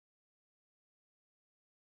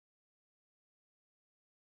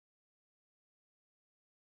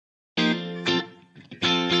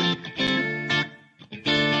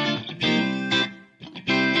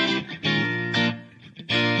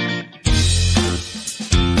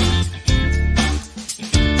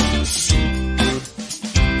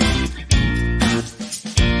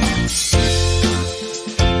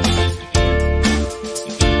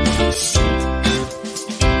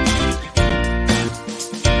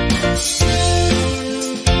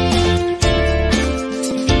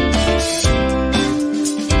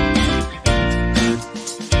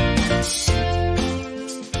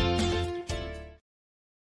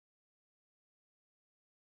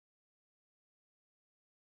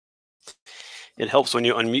It helps when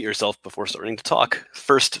you unmute yourself before starting to talk.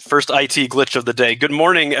 First IT glitch of the day. Good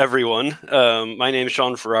morning, everyone. My name is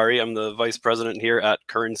Shaun Ferrari. I'm the Vice President here at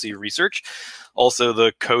Currency Research, also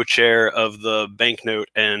the co-chair of the Banknote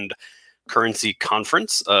and Currency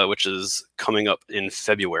Conference, which is coming up in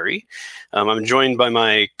February. I'm joined by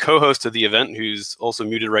my co-host of the event, who's also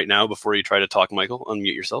muted right now. Before you try to talk, Michael,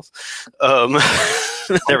 unmute yourself.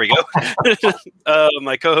 There we go.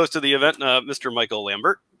 My co-host of the event, Mr. Michael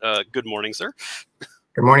Lambert. Good morning, sir.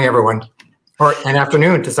 Good morning, everyone. Or an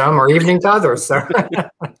afternoon to some, or evening to others. So.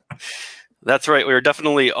 That's right. We're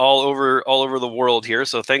definitely all over the world here.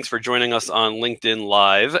 So thanks for joining us on LinkedIn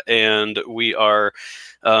Live, and we are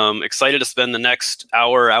excited to spend the next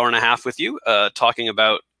hour and a half with you, talking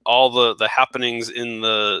about all the happenings in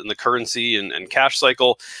the currency and cash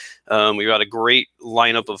cycle. We've got a great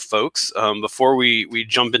lineup of folks. Before we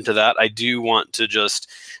jump into that, I do want to just,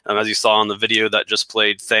 as you saw on the video that just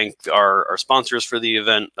played, thank our sponsors for the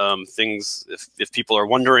event. If people are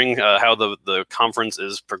wondering how the conference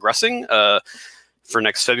is progressing for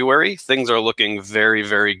next February, things are looking very,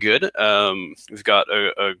 very good. We've got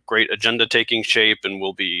a great agenda taking shape, and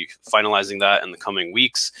we'll be finalizing that in the coming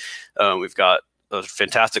weeks. We've got a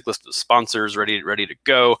fantastic list of sponsors ready to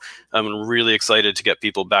go. I'm really excited to get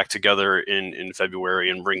people back together in February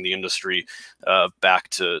and bring the industry back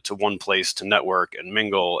to one place to network and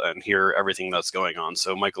mingle and hear everything that's going on.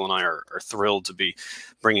 So Michael and I are thrilled to be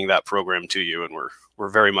bringing that program to you, and we're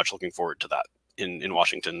very much looking forward to that in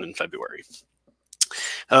Washington in February.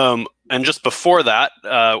 And just before that,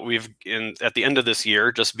 at the end of this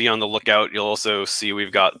year, just be on the lookout. You'll also see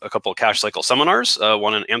we've got a couple of cash cycle seminars,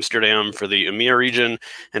 one in Amsterdam for the EMEA region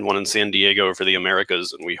and one in San Diego for the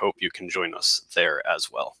Americas, and we hope you can join us there as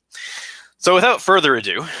well. So without further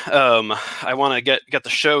ado, I want to get the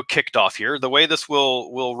show kicked off here. The way this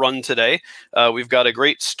will run today, we've got a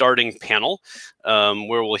great starting panel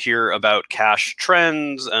where we'll hear about cash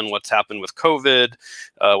trends and what's happened with COVID,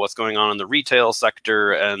 what's going on in the retail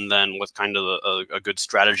sector, and then what's kind of a good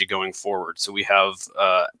strategy going forward. So we have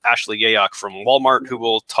Ashley Yayak from Walmart, who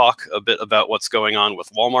will talk a bit about what's going on with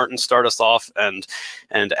Walmart and start us off. And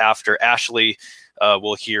after Ashley,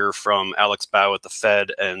 we'll hear from Alex Bao at the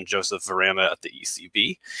Fed and Joseph Varana at the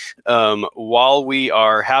ECB. While we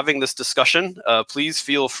are having this discussion, please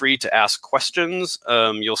feel free to ask questions.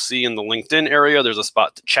 You'll see in the LinkedIn area, there's a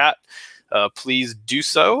spot to chat. Please do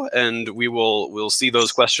so, and we'll see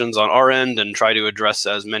those questions on our end and try to address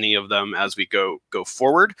as many of them as we go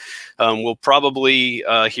forward. We'll probably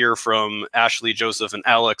hear from Ashley, Joseph, and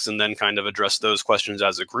Alex, and then kind of address those questions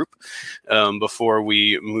as a group before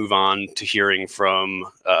we move on to hearing from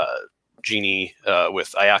Jeannie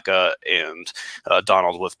with IACA and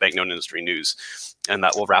Donald with Banknote Industry News, and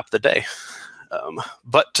that will wrap the day.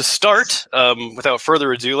 But to start, without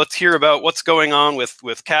further ado, let's hear about what's going on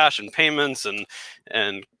with cash and payments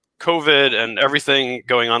and COVID and everything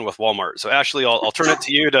going on with Walmart. So Ashley, I'll turn it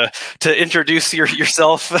to you to introduce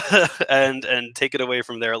yourself and take it away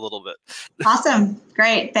from there a little bit. Awesome.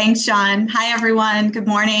 Great. Thanks, Shaun. Hi, everyone. Good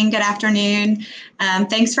morning. Good afternoon.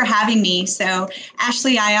 Thanks for having me. So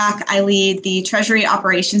Ashley Yayak, I lead the Treasury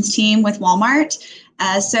Operations team with Walmart.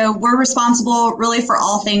 So we're responsible really for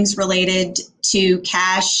all things related to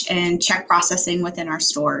cash and check processing within our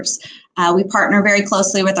stores. We partner very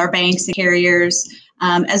closely with our banks and carriers,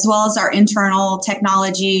 as well as our internal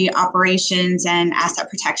technology, operations, and asset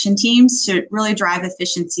protection teams to really drive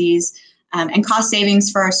efficiencies and cost savings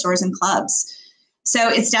for our stores and clubs. So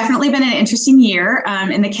it's definitely been an interesting year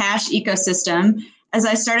in the cash ecosystem. As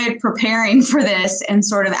I started preparing for this and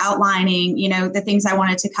sort of outlining, the things I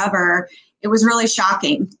wanted to cover, it was really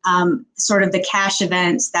shocking, sort of the cash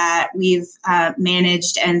events that we've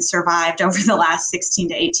managed and survived over the last 16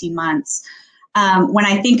 to 18 months. When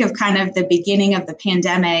I think of kind of the beginning of the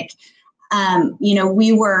pandemic,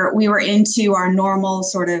 we were into our normal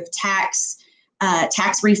sort of tax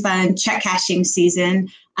refund, check cashing season.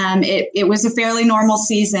 It was a fairly normal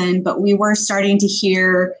season, but we were starting to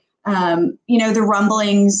hear the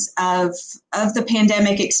rumblings of the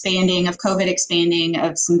pandemic expanding, of COVID expanding,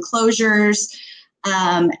 of some closures.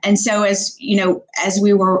 And so as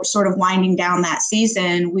we were sort of winding down that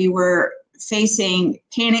season, we were facing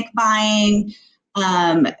panic buying,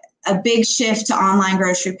 a big shift to online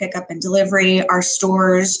grocery pickup and delivery. Our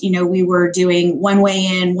stores, we were doing one way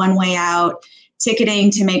in, one way out,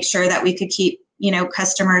 ticketing to make sure that we could keep,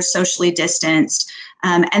 customers socially distanced.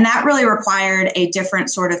 And that really required a different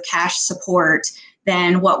sort of cash support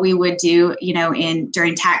than what we would do,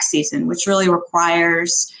 during tax season, which really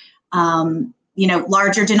requires,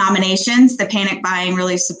 larger denominations. The panic buying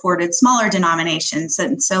really supported smaller denominations.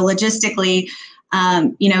 And so logistically,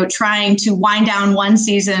 trying to wind down one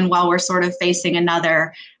season while we're sort of facing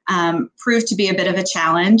another proved to be a bit of a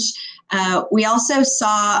challenge. We also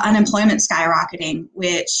saw unemployment skyrocketing,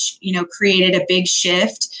 which, created a big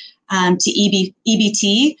shift to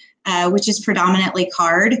EBT, which is predominantly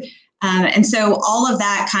card. And so all of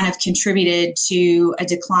that kind of contributed to a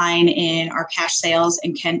decline in our cash sales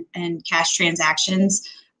and cash transactions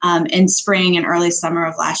in spring and early summer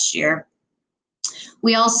of last year.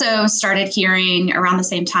 We also started hearing around the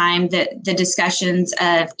same time that the discussions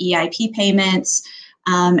of EIP payments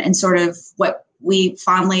and sort of what we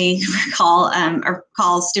fondly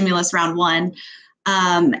call stimulus round one.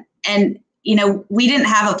 And we didn't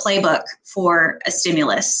have a playbook for a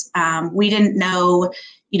stimulus. We didn't know,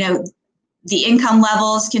 the income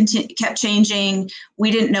levels kept changing. We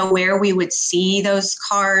didn't know where we would see those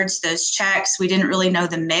cards, those checks. We didn't really know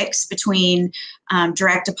the mix between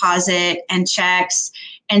direct deposit and checks.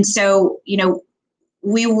 And so,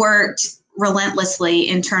 we worked relentlessly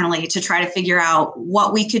internally to try to figure out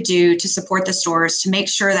what we could do to support the stores, to make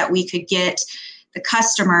sure that we could get the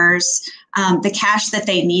customers the cash that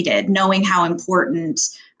they needed, knowing how important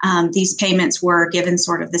these payments were given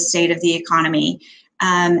sort of the state of the economy.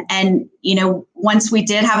 And once we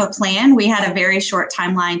did have a plan, we had a very short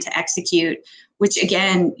timeline to execute, which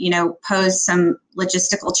again, posed some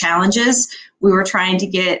logistical challenges. We were trying to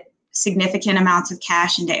get significant amounts of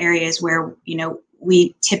cash into areas where,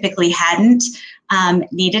 we typically hadn't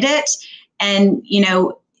needed it. And,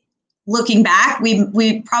 looking back,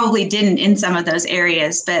 we probably didn't in some of those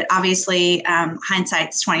areas, but obviously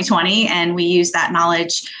hindsight's 2020, and we use that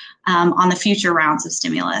knowledge on the future rounds of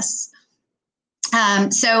stimulus.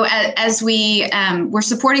 So as we were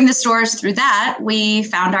supporting the stores through that, we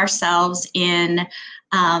found ourselves in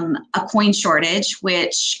a coin shortage,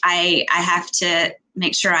 which I have to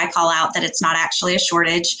make sure I call out that it's not actually a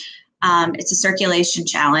shortage. It's a circulation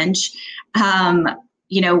challenge.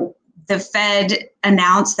 The Fed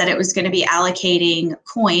announced that it was going to be allocating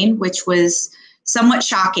coin, which was somewhat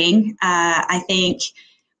shocking. I think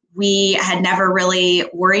we had never really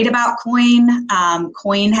worried about coin.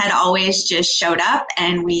 Coin had always just showed up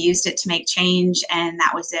and we used it to make change, and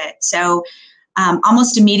that was it. So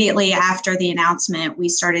almost immediately after the announcement, we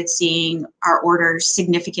started seeing our orders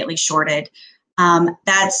significantly shorted.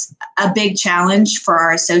 That's a big challenge for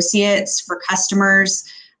our associates, for customers.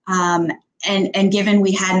 And given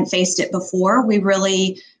we hadn't faced it before, we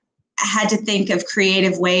really had to think of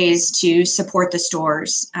creative ways to support the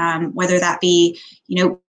stores, whether that be,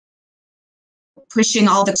 pushing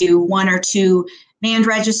all to 1 or 2 manned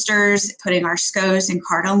registers, putting our SCOs in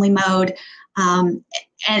card-only mode. And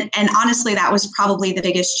honestly, that was probably the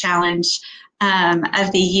biggest challenge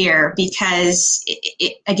of the year, because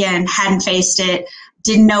it, again, hadn't faced it,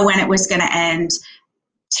 didn't know when it was going to end.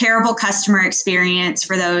 Terrible customer experience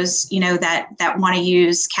for those, that want to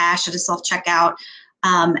use cash at a self-checkout.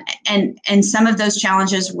 And some of those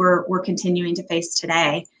challenges we're continuing to face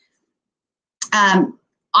today.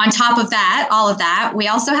 On top of that, all of that, we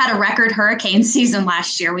also had a record hurricane season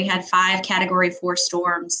last year. We had 5 Category 4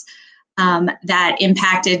 storms that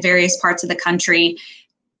impacted various parts of the country.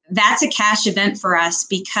 That's a cash event for us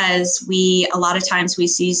because a lot of times we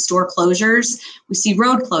see store closures, we see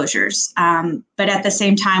road closures, but at the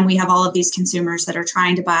same time, we have all of these consumers that are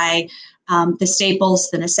trying to buy the staples,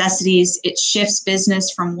 the necessities. It shifts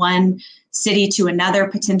business from one city to another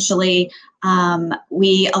potentially. A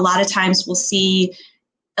lot of times will see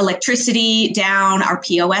electricity down, our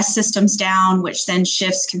POS systems down, which then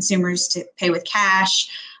shifts consumers to pay with cash.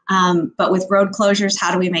 But with road closures,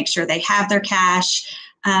 how do we make sure they have their cash?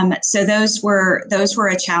 So those were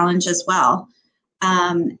a challenge as well.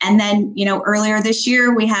 And then, earlier this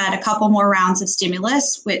year, we had a couple more rounds of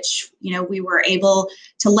stimulus, which, we were able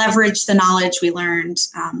to leverage the knowledge we learned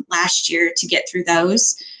last year to get through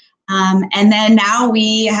those. And then now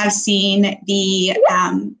we have seen the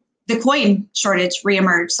coin shortage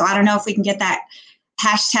reemerge. So I don't know if we can get that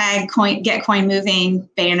hashtag get coin moving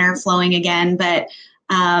banner flowing again, but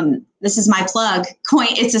this is my plug. Coin,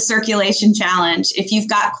 it's a circulation challenge. If you've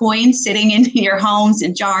got coins sitting in your homes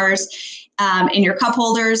in jars, in your cup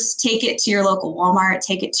holders, take it to your local Walmart,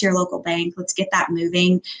 take it to your local bank. Let's get that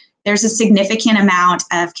moving. There's a significant amount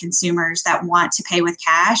of consumers that want to pay with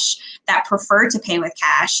cash, that prefer to pay with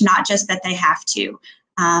cash, not just that they have to.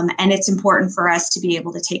 And it's important for us to be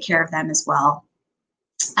able to take care of them as well.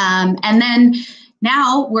 And then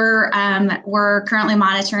now we're currently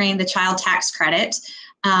monitoring the child tax credit,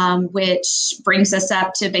 which brings us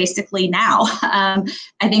up to basically now.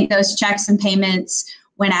 I think those checks and payments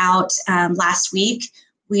went out last week.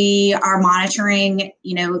 We are monitoring,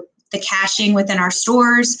 the caching within our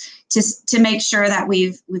stores to make sure that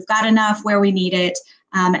we've got enough where we need it,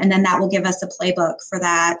 and then that will give us a playbook for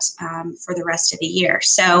that for the rest of the year.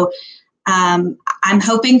 So I'm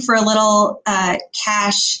hoping for a little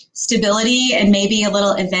cash stability and maybe a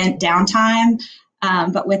little event downtime.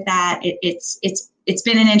 But with that, it's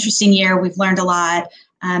been an interesting year. We've learned a lot,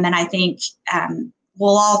 and I think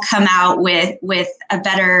we'll all come out with a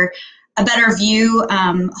better view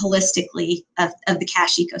holistically of the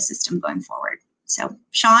cash ecosystem going forward. So,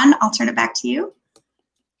 Shaun, I'll turn it back to you.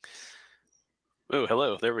 Oh,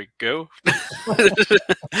 hello. There we go.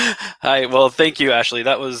 Hi. Well, thank you, Ashley.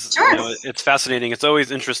 That was, sure. It's fascinating. It's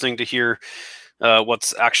always interesting to hear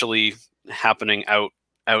what's actually happening out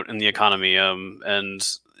in the economy. And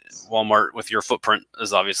Walmart, with your footprint,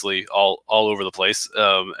 is obviously all over the place,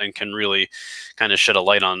 and can really kind of shed a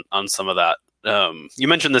light on some of that. You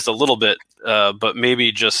mentioned this a little bit, but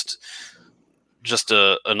maybe just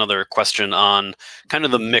another question on kind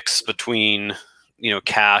of the mix between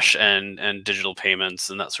cash and digital payments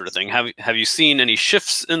and that sort of thing. Have you seen any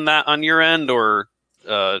shifts in that on your end, or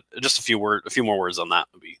just a few more words on that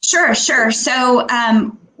would be? Sure. So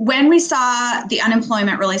when we saw the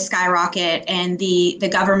unemployment really skyrocket and the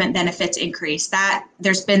government benefits increase, that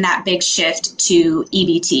there's been that big shift to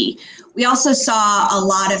EBT. We also saw a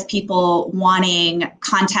lot of people wanting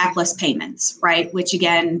contactless payments, right? Which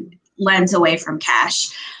again lends away from cash.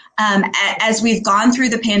 As we've gone through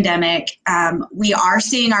the pandemic, we are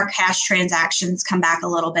seeing our cash transactions come back a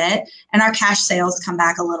little bit and our cash sales come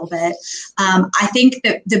back a little bit. I think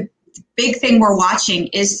that the big thing we're watching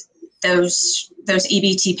is those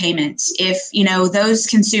EBT payments. If those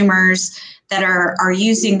consumers that are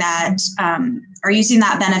using that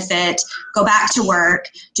benefit go back to work,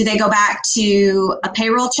 do they go back to a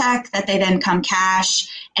payroll check that they then come cash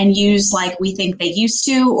and use like we think they used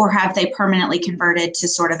to, or have they permanently converted to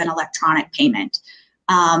sort of an electronic payment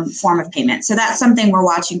form of payment? So that's something we're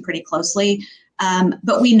watching pretty closely.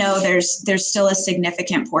 But we know there's still a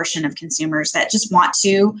significant portion of consumers that just want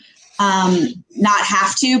to not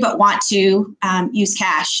have to, but want to use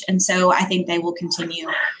cash. And so I think they will continue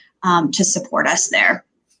to support us there,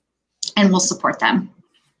 and we'll support them.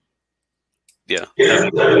 Yeah,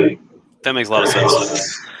 that makes a lot of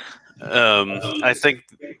sense. I think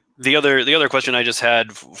the other question I just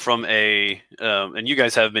had from and you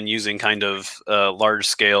guys have been using kind of large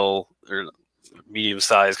scale or medium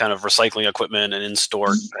size kind of recycling equipment and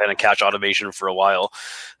in-store kind of cash automation for a while.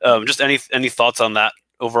 Just any thoughts on that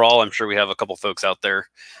overall? I'm sure we have a couple folks out there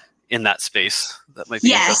in that space that might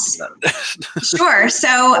be interested in that. Sure.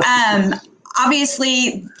 So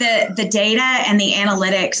obviously the data and the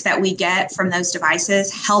analytics that we get from those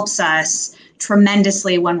devices helps us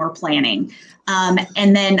tremendously when we're planning.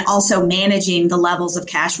 And then also managing the levels of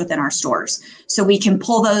cash within our stores. So we can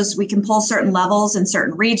pull certain levels in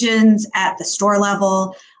certain regions at the store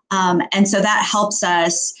level. And so that helps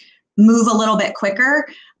us move a little bit quicker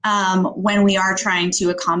when we are trying to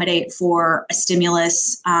accommodate for a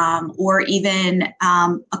stimulus or even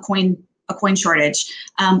a coin shortage.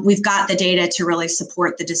 We've got the data to really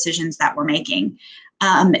support the decisions that we're making.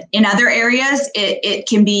 In other areas, it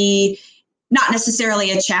can be not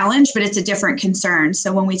necessarily a challenge, but it's a different concern.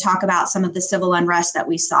 So when we talk about some of the civil unrest that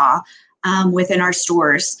we saw within our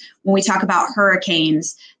stores, when we talk about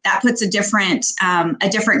hurricanes, that puts a different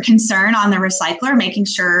concern on the recycler, making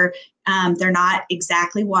sure they're not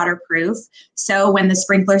exactly waterproof. So when the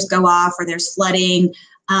sprinklers go off, or there's flooding,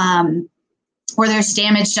 or there's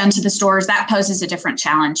damage done to the stores, that poses a different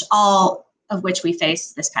challenge, all of which we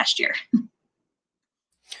faced this past year.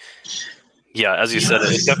 Yeah, as you said,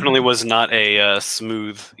 it definitely was not a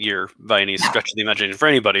smooth year by any stretch of the imagination for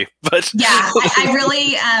anybody. But yeah, I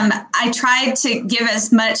really I tried to give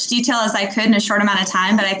as much detail as I could in a short amount of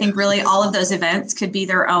time, but I think really all of those events could be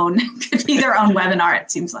their own webinar.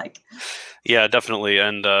 It seems like. Yeah, definitely,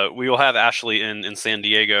 and we will have Ashley in San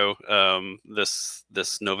Diego this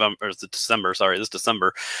December,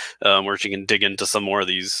 where she can dig into some more of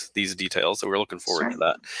these details. So we're looking forward to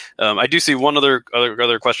that. I do see one other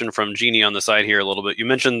question from Jeannie on the side here a little bit. You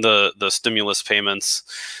mentioned the stimulus payments.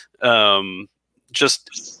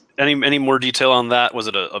 Just any more detail on that? Was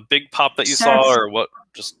it a big pop that you saw, or what?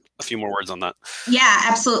 Just a few more words on that. Yeah,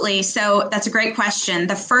 absolutely. So that's a great question.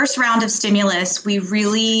 The first round of stimulus, we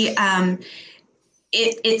really,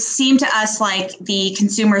 it seemed to us like the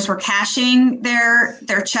consumers were cashing their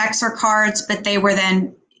checks or cards, but they were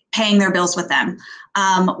then paying their bills with them,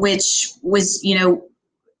 which was,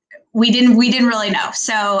 we didn't really know.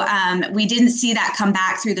 So we didn't see that come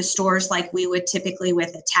back through the stores like we would typically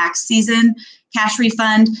with a tax season cash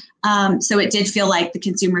refund. So it did feel like the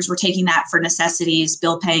consumers were taking that for necessities,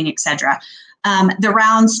 bill paying, et cetera. The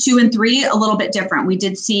rounds 2 and 3, a little bit different. We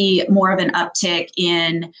did see more of an uptick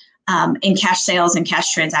in cash sales and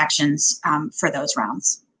cash transactions for those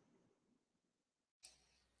rounds.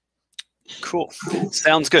 Cool.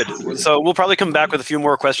 Sounds good. So we'll probably come back with a few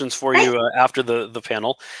more questions for you after the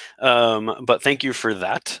panel. But thank you for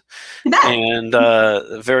that. And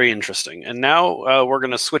very interesting. And now we're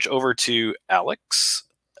going to switch over to Alex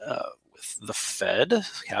with the Fed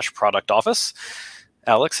Cash Product Office.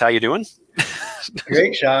 Alex, how you doing?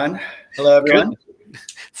 Great, Shaun. Hello, everyone. Good.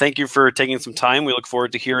 Thank you for taking some time. We look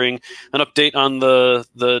forward to hearing an update on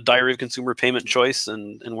the Diary of Consumer Payment Choice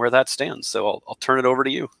and where that stands. So I'll turn it over to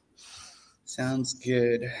you. Sounds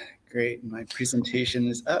good. Great. My presentation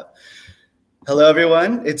is up. Hello,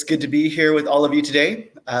 everyone. It's good to be here with all of you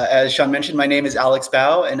today. As Shaun mentioned, my name is Alex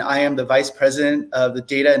Bao, and I am the Vice President of the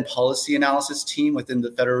Data and Policy Analysis team within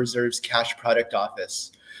the Federal Reserve's Cash Product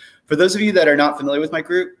Office. For those of you that are not familiar with my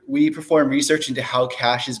group, we perform research into how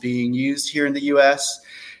cash is being used here in the US,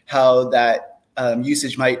 how that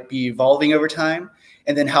usage might be evolving over time,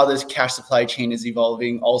 and then how this cash supply chain is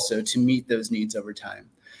evolving also to meet those needs over time.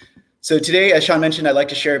 So today, as Shaun mentioned, I'd like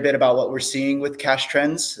to share a bit about what we're seeing with cash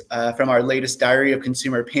trends from our latest Diary of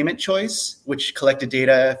Consumer Payment Choice, which collected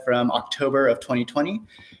data from October of 2020,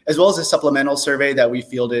 as well as a supplemental survey that we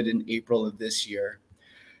fielded in April of this year.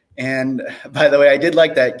 And by the way, I did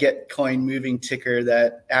like that Get Coin moving ticker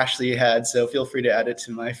that Ashley had, so feel free to add it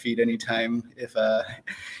to my feed anytime if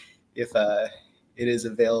it is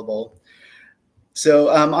available. So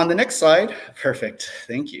on the next slide, perfect,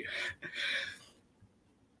 thank you.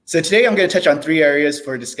 So today I'm going to touch on 3 areas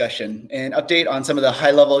for discussion: an update on some of the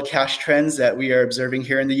high-level cash trends that we are observing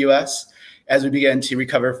here in the US as we begin to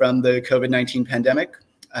recover from the COVID-19 pandemic.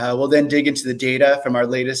 We'll then dig into the data from our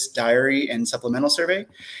latest diary and supplemental survey.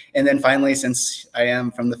 And then finally, since I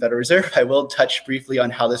am from the Federal Reserve, I will touch briefly on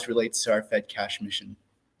how this relates to our Fed cash mission.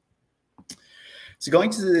 So going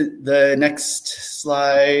to the next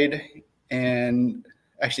slide, and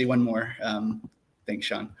actually one more. Thanks,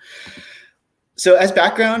 Shaun. So as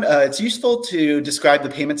background, it's useful to describe the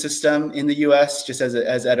payment system in the US just as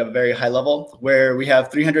at a very high level, where we have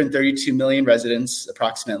 332 million residents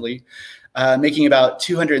approximately, making about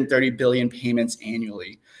 230 billion payments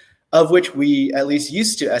annually, of which we at least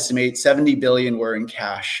used to estimate 70 billion were in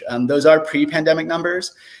cash. Those are pre-pandemic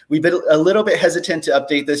numbers. We've been a little bit hesitant to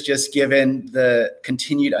update this just given the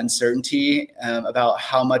continued uncertainty about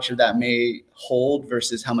how much of that may hold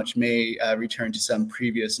versus how much may return to some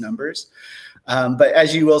previous numbers. But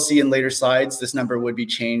as you will see in later slides, this number would be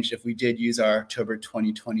changed if we did use our October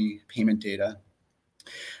 2020 payment data.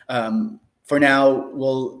 For now,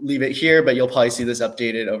 we'll leave it here, but you'll probably see this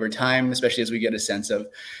updated over time, especially as we get a sense of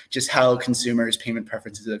just how consumers' payment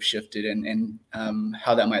preferences have shifted and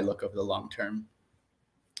how that might look over the long term.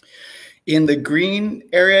 In the green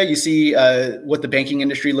area, you see what the banking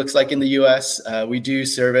industry looks like in the US. We do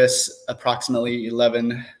service approximately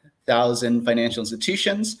 11,000 financial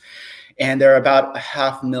institutions, and there are about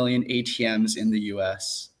 500,000 ATMs in the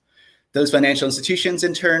US. Those financial institutions,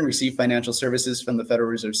 in turn, receive financial services from the Federal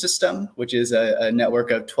Reserve System, which is a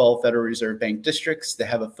network of 12 Federal Reserve Bank districts that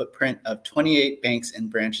have a footprint of 28 banks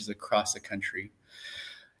and branches across the country.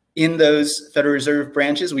 In those Federal Reserve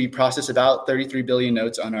branches, we process about 33 billion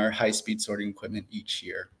notes on our high-speed sorting equipment each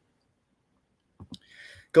year.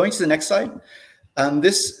 Going to the next slide.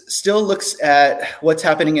 This still looks at what's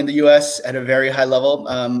happening in the US at a very high level.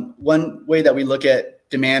 One way that we look at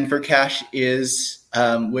demand for cash is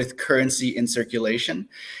with currency in circulation.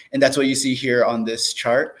 And that's what you see here on this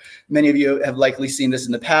chart. Many of you have likely seen this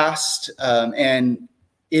in the past. And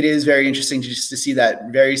it is very interesting just to see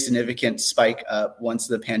that very significant spike up once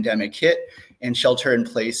the pandemic hit and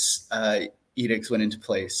shelter-in-place edicts went into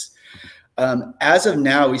place. As of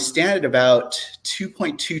now, we stand at about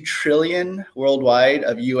 2.2 trillion worldwide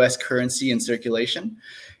of US currency in circulation.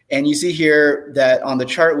 And you see here that on the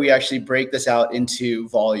chart, we actually break this out into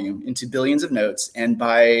volume, into billions of notes, and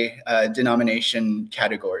by denomination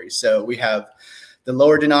categories. So we have the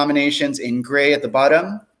lower denominations in gray at the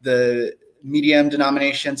bottom, the medium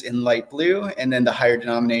denominations in light blue, and then the higher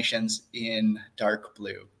denominations in dark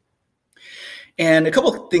blue. And a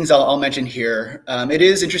couple of things I'll mention here. It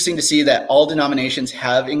is interesting to see that all denominations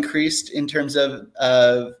have increased in terms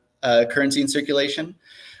of currency in circulation.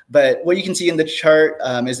 But what you can see in the chart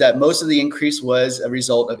is that most of the increase was a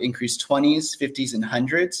result of increased 20s, 50s, and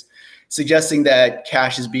 100s, suggesting that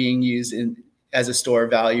cash is being used as a store of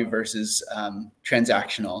value versus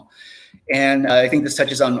transactional. And I think this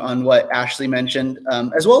touches on what Ashley mentioned,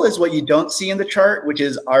 as well as what you don't see in the chart, which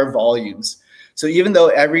is our volumes. So even though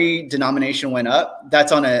every denomination went up,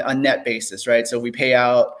 that's on a net basis, right? So we pay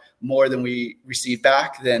out more than we receive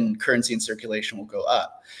back, then currency in circulation will go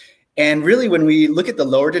up. And really, when we look at the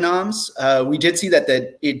lower denoms, we did see that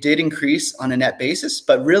it did increase on a net basis.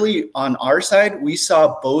 But really, on our side, we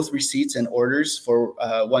saw both receipts and orders for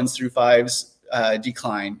 1s through 5s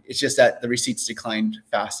decline. It's just that the receipts declined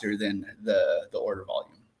faster than the order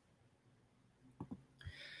volume.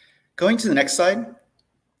 Going to the next slide.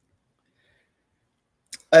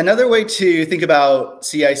 Another way to think about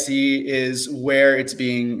CIC is where it's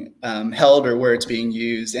being held or where it's being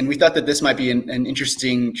used. And we thought that this might be an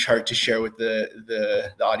interesting chart to share with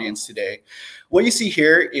the audience today. What you see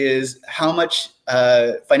here is how much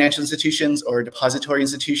financial institutions or depository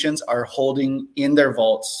institutions are holding in their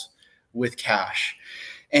vaults with cash.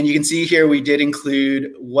 And you can see here we did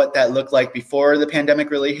include what that looked like before the pandemic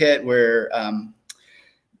really hit, where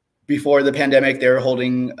before the pandemic, they were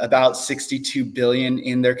holding about 62 billion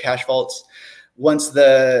in their cash vaults. Once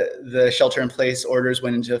the shelter-in-place orders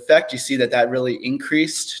went into effect, you see that really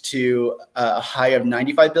increased to a high of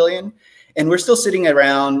 95 billion. And we're still sitting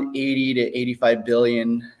around 80 to 85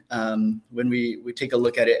 billion when we take a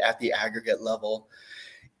look at it at the aggregate level.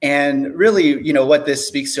 And really, what this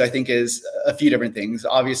speaks to, I think, is a few different things.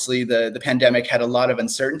 Obviously, the pandemic had a lot of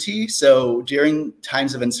uncertainty. So during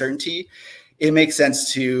times of uncertainty, it makes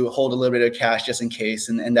sense to hold a little bit of cash just in case,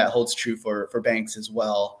 and that holds true for banks as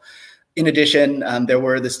well. In addition, there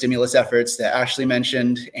were the stimulus efforts that Ashley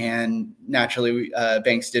mentioned, and naturally,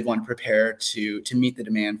 banks did want to prepare to meet the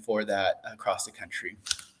demand for that across the country.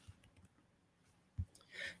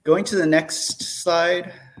 Going to the next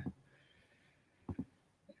slide.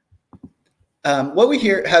 What we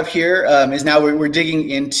have here is now we're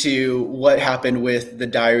digging into what happened with the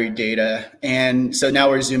diary data. And so now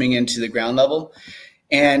we're zooming into the ground level.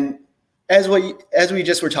 And as we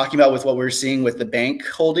just were talking about with what we're seeing with the bank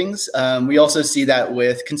holdings, we also see that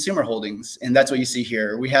with consumer holdings. And that's what you see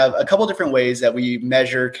here. We have a couple different ways that we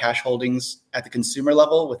measure cash holdings at the consumer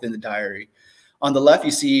level within the diary. On the left,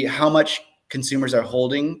 you see how much consumers are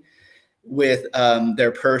holding with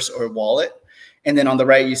their purse or wallet. And then on the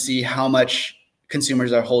right, you see how much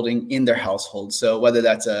consumers are holding in their household. So whether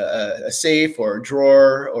that's a safe or a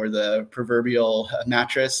drawer or the proverbial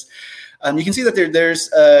mattress, you can see that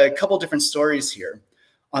there's a couple different stories here.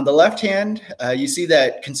 On the left hand, you see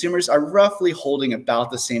that consumers are roughly holding about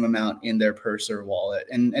the same amount in their purse or wallet.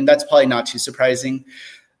 And that's probably not too surprising.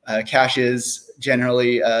 Cash is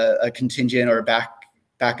generally a contingent or a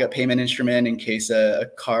backup payment instrument in case a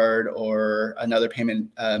card or another payment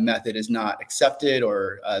method is not accepted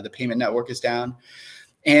or the payment network is down.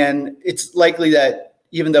 And it's likely that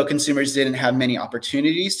even though consumers didn't have many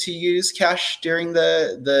opportunities to use cash during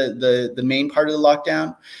the main part of the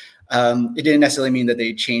lockdown, it didn't necessarily mean that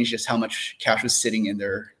they changed just how much cash was sitting in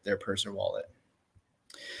their purse or wallet.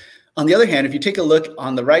 On the other hand, if you take a look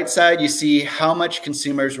on the right side, you see how much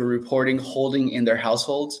consumers were reporting holding in their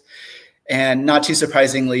households. And not too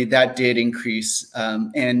surprisingly, that did increase.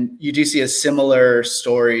 And you do see a similar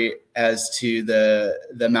story as to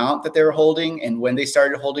the amount that they were holding and when they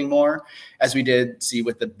started holding more, as we did see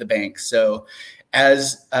with the banks. So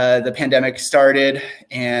as the pandemic started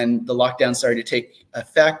and the lockdown started to take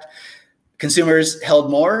effect, consumers held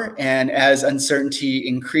more. And as uncertainty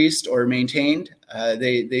increased or maintained,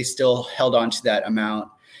 they still held on to that amount.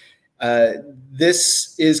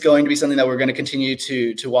 This is going to be something that we're going to continue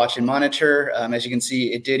to watch and monitor. As you can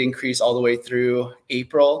see, it did increase all the way through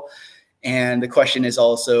April. And the question is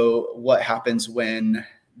also what happens when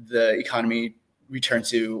the economy returns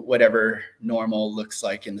to whatever normal looks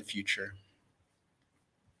like in the future.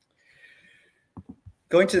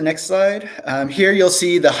 Going to the next slide. Here you'll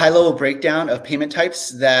see the high-level breakdown of payment types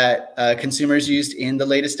that consumers used in the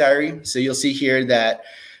latest diary. So you'll see here that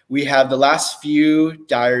we have the last few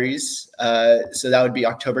diaries. So that would be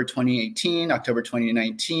October 2018, October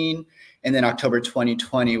 2019, and then October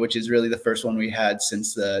 2020, which is really the first one we had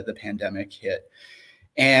since the pandemic hit.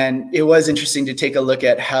 And it was interesting to take a look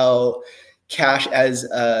at how cash as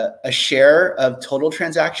a share of total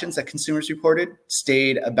transactions that consumers reported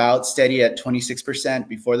stayed about steady at 26%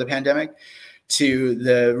 before the pandemic to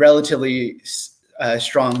the relatively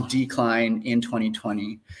strong decline in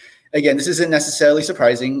 2020. Again, this isn't necessarily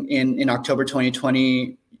surprising. In October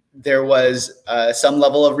 2020, there was some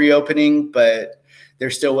level of reopening, but there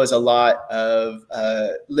still was a lot of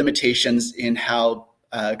limitations in how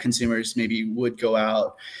consumers maybe would go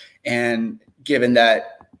out. And given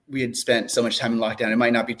that we had spent so much time in lockdown, it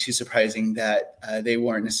might not be too surprising that they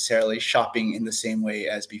weren't necessarily shopping in the same way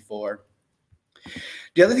as before.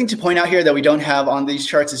 The other thing to point out here that we don't have on these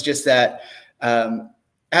charts is just that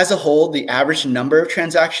As a whole, the average number of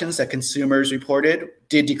transactions that consumers reported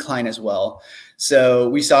did decline as well. So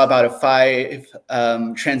we saw about a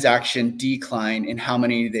 5 transaction decline in how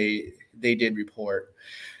many they did report.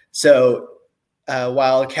 So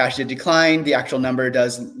while cash did decline, the actual number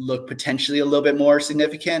does look potentially a little bit more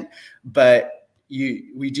significant, but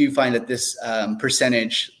we do find that this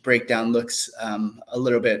percentage breakdown looks a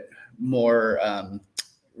little bit more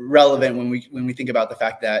relevant when we think about the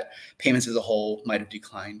fact that payments as a whole might have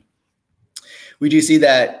declined. We do see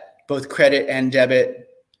that both credit and debit,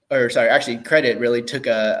 or sorry, actually credit really took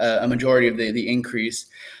a majority of the increase.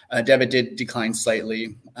 Debit did decline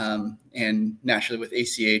slightly, and naturally with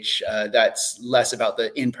ACH, that's less about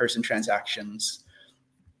the in-person transactions.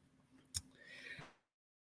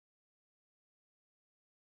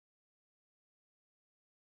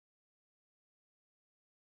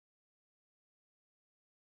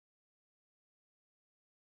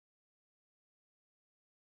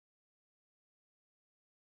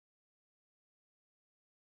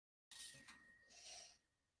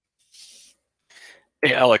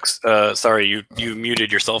 Hey, Alex, sorry, you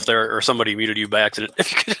muted yourself there, or somebody muted you by accident.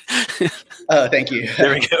 If you could. Oh, thank you.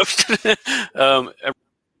 There we go.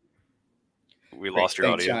 We lost your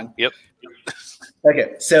Thanks, audio. Shaun. Yep.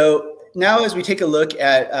 Okay, so now as we take a look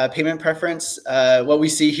at payment preference, what we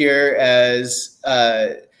see here as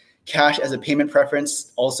cash as a payment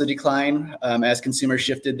preference also decline as consumers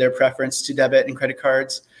shifted their preference to debit and credit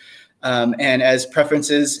cards. And as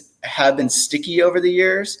preferences have been sticky over the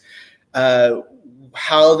years,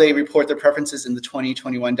 how they report their preferences in the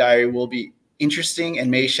 2021 diary will be interesting and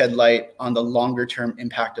may shed light on the longer term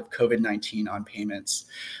impact of COVID-19 on payments.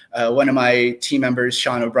 One of my team members,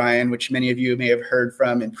 Shaun O'Brien, which many of you may have heard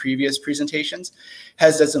from in previous presentations,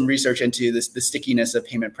 has done some research into the stickiness of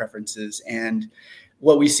payment preferences. And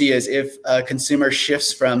what we see is if a consumer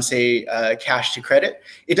shifts from, say, cash to credit,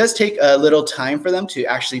 it does take a little time for them to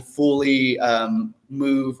actually fully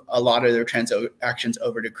move a lot of their transactions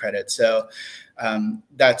over to credit. So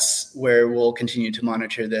that's where we'll continue to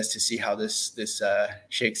monitor this to see how this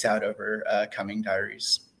shakes out over coming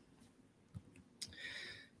diaries.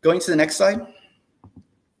 Going to the next slide.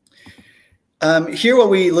 Here what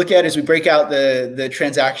we look at is we break out the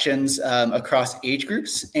transactions across age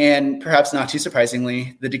groups, and perhaps not too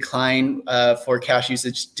surprisingly, the decline for cash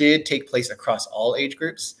usage did take place across all age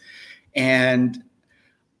groups. And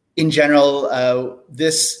in general,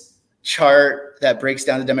 this chart that breaks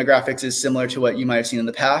down the demographics is similar to what you might have seen in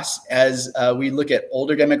the past. As we look at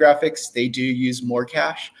older demographics, they do use more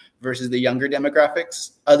cash versus the younger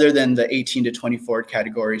demographics, other than the 18 to 24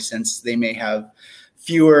 category, since they may have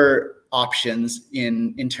fewer options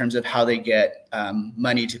in terms of how they get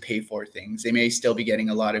money to pay for things. They may still be getting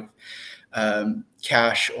a lot of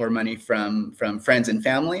cash or money from friends and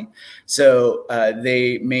family, so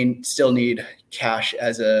they may still need cash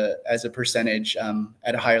as a percentage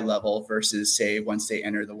at a higher level versus, say, once they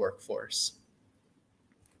enter the workforce.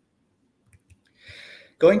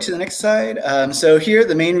 Going to the next slide. So here,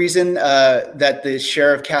 the main reason that the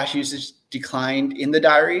share of cash usage declined in the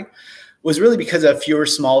diary was really because of fewer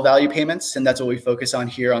small value payments, and that's what we focus on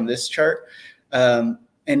here on this chart.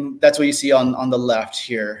 And that's what you see on the left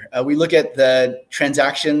here. We look at the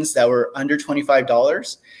transactions that were under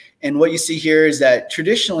 $25, and what you see here is that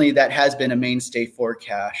traditionally that has been a mainstay for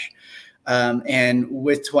cash. And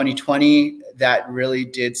with 2020, that really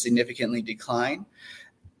did significantly decline.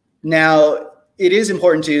 Now, it is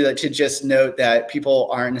important to just note that people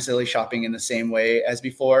aren't necessarily shopping in the same way as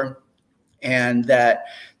before, and that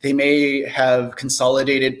they may have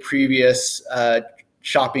consolidated previous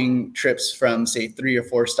shopping trips from, say, 3 or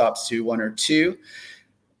 4 stops to 1 or 2.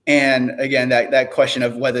 And again, that question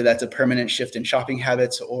of whether that's a permanent shift in shopping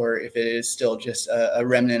habits or if it is still just a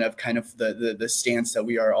remnant of kind of the stance that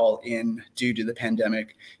we are all in due to the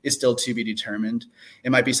pandemic is still to be determined.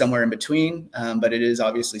 It might be somewhere in between, but it is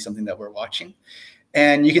obviously something that we're watching.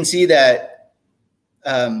 And you can see that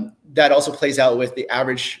that also plays out with the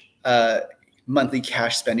average monthly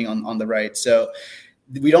cash spending on the right. So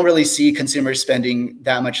we don't really see consumers spending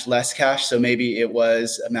that much less cash. So maybe it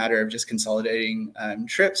was a matter of just consolidating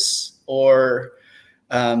trips or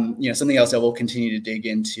something else that we'll continue to dig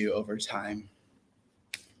into over time.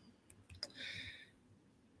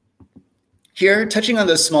 Here, touching on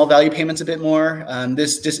those small value payments a bit more,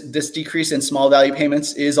 this decrease in small value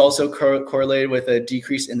payments is also correlated with a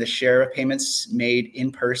decrease in the share of payments made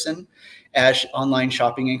in person as online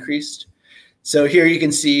shopping increased. So here you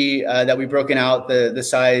can see that we've broken out the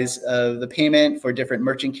size of the payment for different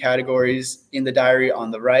merchant categories in the diary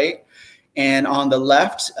on the right. And on the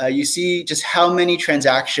left, you see just how many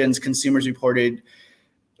transactions consumers reported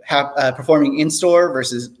performing in-store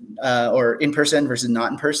versus or in-person versus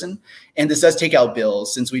not in-person. And this does take out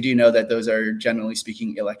bills, since we do know that those are generally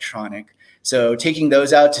speaking electronic. So taking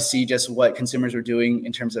those out to see just what consumers are doing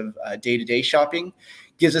in terms of day-to-day shopping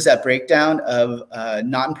gives us that breakdown of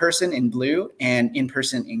not in-person in blue and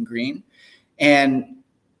in-person in green. And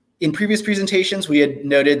in previous presentations, we had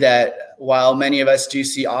noted that while many of us do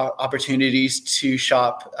see opportunities to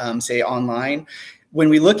shop, say, online, when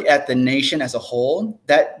we look at the nation as a whole,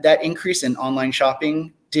 that increase in online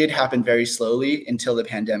shopping did happen very slowly until the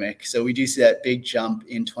pandemic. So we do see that big jump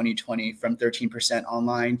in 2020 from 13%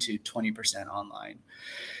 online to 20% online.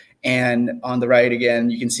 And on the right, again,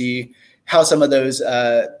 you can see how some of those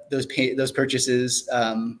purchases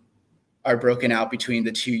are broken out between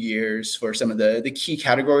the 2 years for some of the key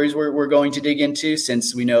categories we're going to dig into,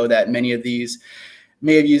 since we know that many of these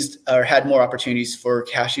may have used or had more opportunities for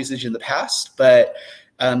cash usage in the past, but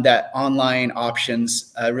that online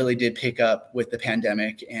options really did pick up with the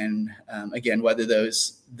pandemic. And again, whether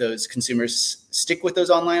those consumers stick with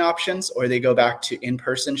those online options or they go back to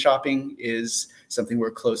in-person shopping is something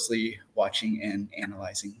we're closely watching and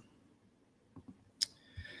analyzing.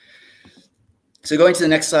 So going to the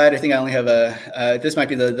next slide, I think I only have this might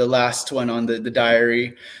be the last one on the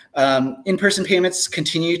diary. In-person payments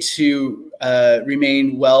continue to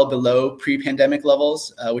remain well below pre-pandemic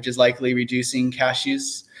levels, which is likely reducing cash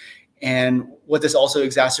use. And what this also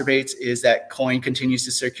exacerbates is that coin continues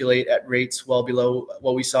to circulate at rates well below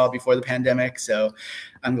what we saw before the pandemic. So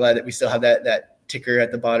I'm glad that we still have that ticker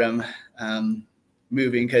at the bottom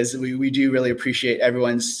moving, because we do really appreciate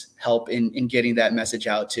everyone's help in getting that message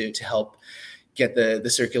out to help get the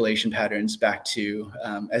circulation patterns back to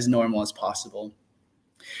as normal as possible.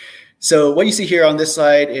 So what you see here on this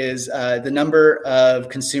slide is the number of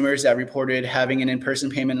consumers that reported having an in-person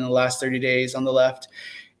payment in the last 30 days on the left.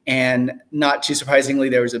 And not too surprisingly,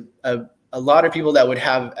 there was a lot of people that would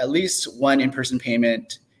have at least one in-person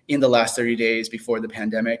payment in the last 30 days before the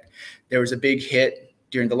pandemic. There was a big hit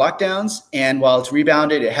during the lockdowns, and while it's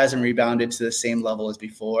rebounded, it hasn't rebounded to the same level as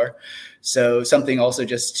before. So something also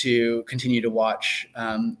just to continue to watch.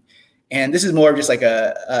 And this is more of just like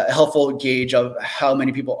a helpful gauge of how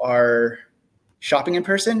many people are shopping in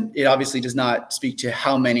person. It obviously does not speak to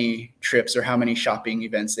how many trips or how many shopping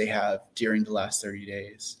events they have during the last 30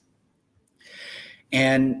 days.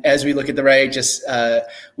 And as we look at the right, just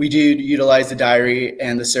we do utilize the diary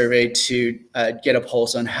and the survey to get a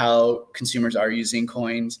pulse on how consumers are using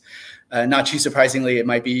coins. Not too surprisingly, it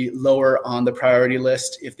might be lower on the priority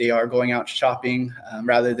list if they are going out shopping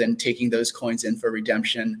rather than taking those coins in for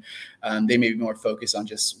redemption. They may be more focused on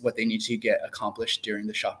just what they need to get accomplished during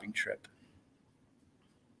the shopping trip.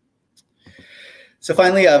 So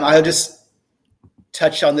finally, I'll just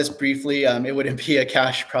touch on this briefly. It wouldn't be a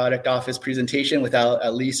cash product office presentation without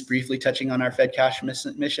at least briefly touching on our Fed cash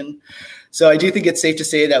mission. So I do think it's safe to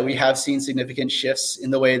say that we have seen significant shifts in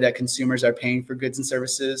the way that consumers are paying for goods and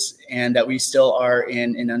services, and that we still are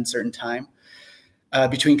in an uncertain time.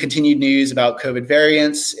 Between continued news about COVID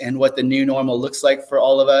variants and what the new normal looks like for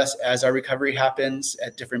all of us as our recovery happens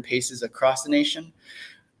at different paces across the nation,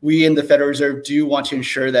 we in the Federal Reserve do want to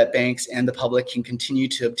ensure that banks and the public can continue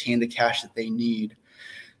to obtain the cash that they need.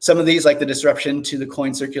 Some of these, like the disruption to the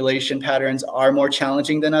coin circulation patterns, are more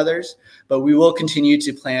challenging than others, but we will continue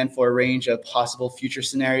to plan for a range of possible future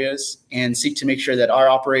scenarios and seek to make sure that our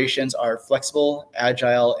operations are flexible,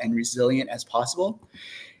 agile, and resilient as possible.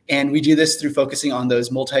 And we do this through focusing on those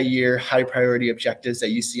multi-year high priority objectives that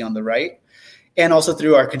you see on the right, and also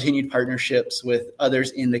through our continued partnerships with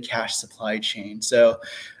others in the cash supply chain. So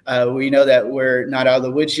we know that we're not out of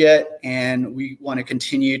the woods yet, and we want to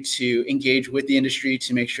continue to engage with the industry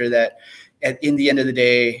to make sure that in the end of the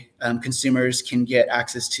day, consumers can get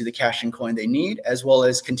access to the cash and coin they need, as well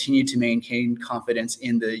as continue to maintain confidence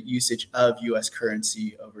in the usage of US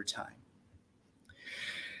currency over time.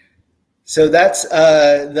 So that's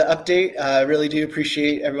the update. I really do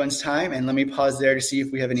appreciate everyone's time. And let me pause there to see if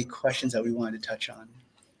we have any questions that we wanted to touch on.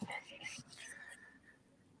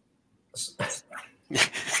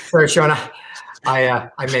 Sorry, Shaun, I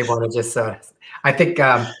may want to just, I think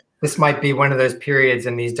this might be one of those periods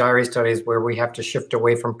in these diary studies where we have to shift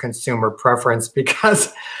away from consumer preference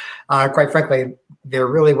because, quite frankly, there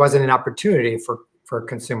really wasn't an opportunity for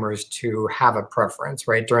consumers to have a preference,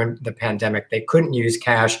 right? During the pandemic, they couldn't use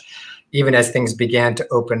cash. Even as things began to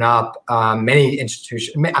open up,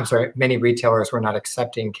 many retailers were not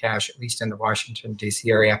accepting cash, at least in the Washington,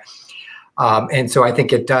 D.C. area. And so I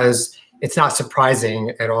think it's not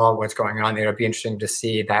surprising at all what's going on there. It'll be interesting to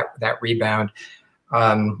see that rebound.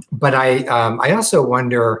 But I also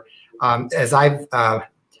wonder, as I've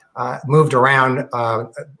moved around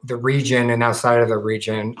the region and outside of the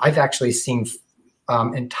region, I've actually seen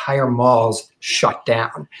entire malls shut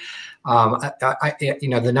down.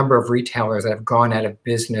 The number of retailers that have gone out of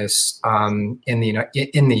business in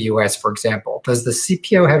the U.S., for example. Does the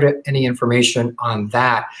CPO have any information on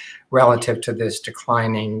that relative to this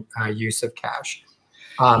declining use of cash?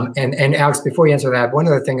 And Alex, before you answer that, one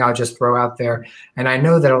other thing I'll just throw out there, and I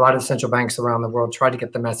know that a lot of central banks around the world try to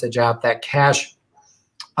get the message out that cash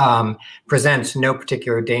presents no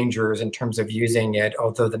particular dangers in terms of using it,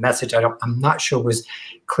 although the message I'm not sure was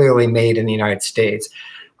clearly made in the United States.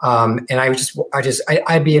 And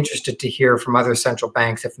I'd be interested to hear from other central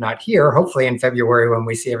banks, if not here, hopefully in February when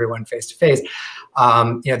we see everyone face to face,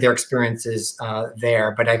 their experiences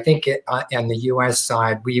there. But I think on the U.S.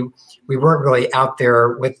 side, we weren't really out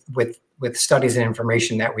there with studies and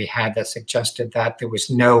information that we had that suggested that there was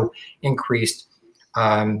no increased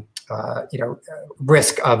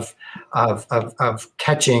risk of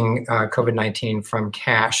catching COVID-19 from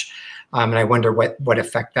cash. And I wonder what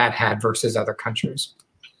effect that had versus other countries.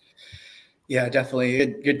 Yeah, definitely.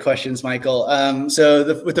 Good questions, Michael.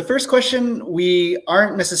 So with the first question, we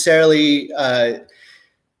aren't necessarily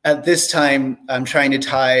at this time trying to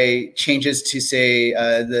tie changes to, say,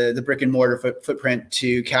 the brick and mortar footprint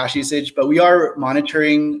to cash usage, but we are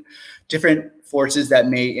monitoring different forces that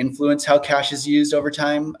may influence how cash is used over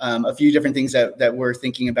time. A few different things that we're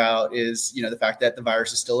thinking about is, the fact that the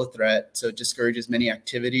virus is still a threat, so it discourages many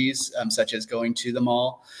activities, such as going to the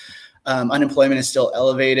mall. Unemployment is still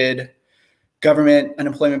elevated. Government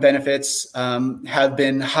unemployment benefits have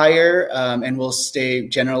been higher and will stay,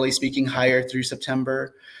 generally speaking, higher through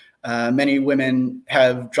September. Many women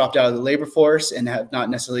have dropped out of the labor force and have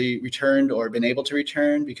not necessarily returned or been able to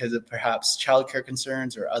return because of perhaps childcare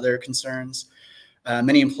concerns or other concerns.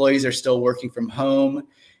 Many employees are still working from home,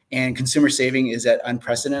 and consumer saving is at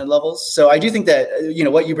unprecedented levels. So I do think that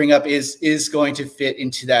what you bring up is going to fit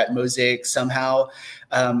into that mosaic somehow.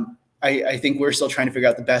 I think we're still trying to figure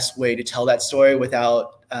out the best way to tell that story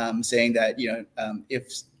without saying that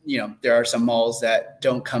if there are some malls that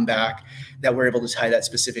don't come back, that we're able to tie that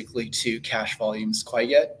specifically to cash volumes quite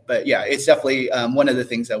yet. But yeah, it's definitely one of the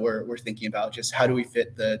things that we're thinking about. Just how do we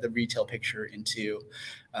fit the retail picture into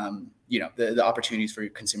the opportunities for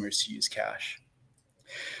consumers to use cash.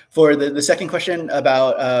 For the second question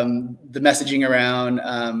about the messaging around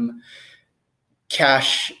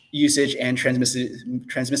cash usage and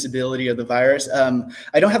transmissibility of the virus.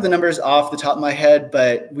 I don't have the numbers off the top of my head,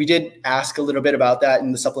 but we did ask a little bit about that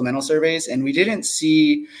in the supplemental surveys, and we didn't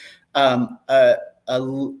see a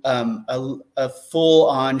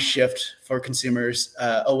full-on shift for consumers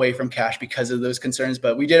away from cash because of those concerns,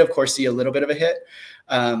 but we did, of course, see a little bit of a hit.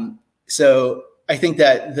 So I think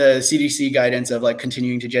that the CDC guidance of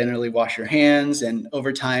continuing to generally wash your hands, and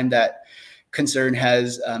over time that concern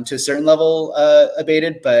has to a certain level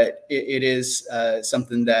abated, but it is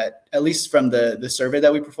something that, at least from the survey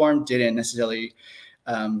that we performed, didn't necessarily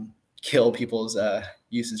kill people's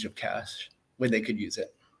usage of cash when they could use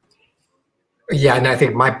it. Yeah, and I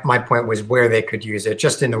think my point was where they could use it.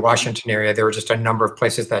 Just in the Washington area, there were just a number of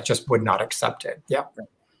places that just would not accept it. Yeah,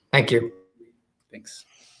 thank you. Thanks.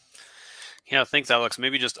 Yeah, thanks, Alex.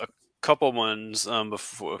 Maybe just a couple ones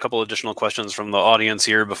before, a couple additional questions from the audience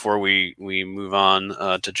here before we move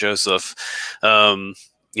on to Joseph. I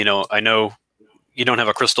know you don't have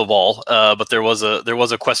a crystal ball, but there was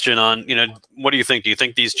a question on, what do you think? Do you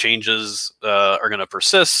think these changes are going to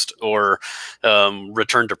persist or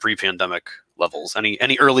return to pre-pandemic levels?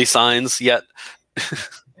 Any early signs yet?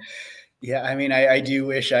 Yeah, I mean, I do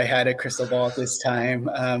wish I had a crystal ball at this time,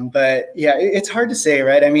 but yeah, it's hard to say,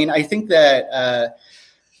 right? I mean, I think that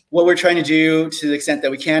what we're trying to do, to the extent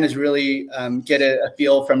that we can, is really get a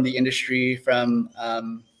feel from the industry, from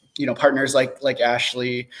partners like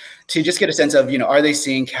Ashley, to just get a sense of are they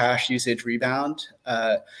seeing cash usage rebound?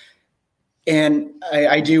 And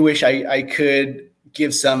I do wish I could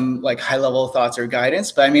give some high level thoughts or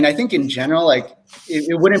guidance, but I mean, I think in general,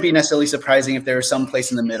 it wouldn't be necessarily surprising if there was some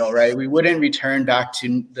place in the middle, right? We wouldn't return back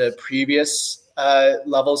to the previous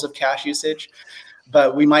levels of cash usage,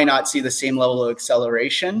 but we might not see the same level of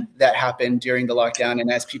acceleration that happened during the lockdown. And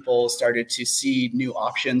as people started to see new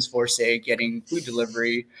options for, say, getting food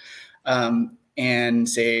delivery and,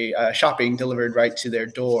 say, shopping delivered right to their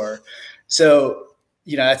door. So,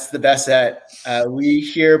 that's the best that we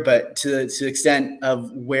hear. But to the extent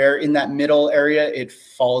of where in that middle area it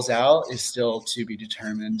falls out is still to be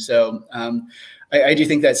determined. So I do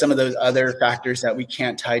think that some of those other factors that we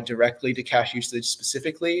can't tie directly to cash usage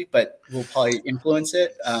specifically, but will probably influence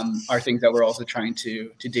it, are things that we're also trying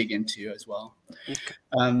to dig into as well. Okay.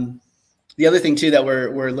 The other thing too that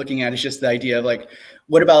we're looking at is just the idea of like,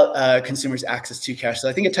 what about consumers' access to cash? So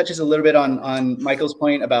I think it touches a little bit on Michael's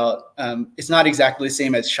point about it's not exactly the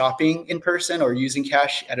same as shopping in person or using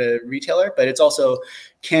cash at a retailer, but it's also,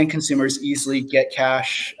 can consumers easily get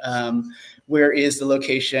cash? Where is the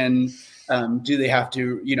location? Do they have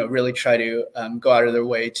to, really try to go out of their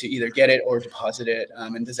way to either get it or deposit it?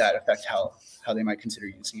 And does that affect how they might consider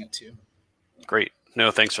using it too? Great. No,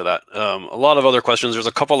 thanks for that. A lot of other questions. There's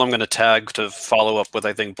a couple I'm going to tag to follow up with,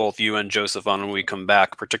 I think, both you and Joseph on when we come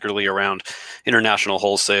back, particularly around international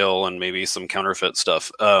wholesale and maybe some counterfeit stuff.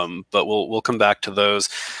 But we'll come back to those.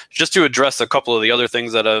 Just to address a couple of the other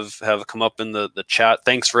things that have come up in the chat.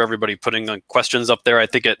 Thanks for everybody putting questions up there. I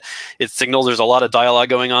think it signals there's a lot of dialogue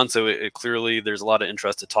going on. So it clearly there's a lot of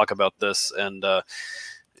interest to talk about this. And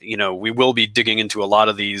we will be digging into a lot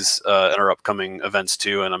of these at our upcoming events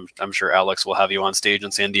too, and I'm sure Alex will have you on stage in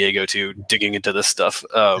San Diego too, digging into this stuff.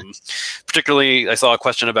 Particularly, I saw a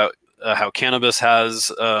question about how cannabis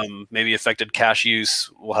has maybe affected cash use.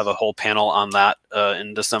 We'll have a whole panel on that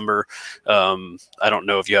in December. I don't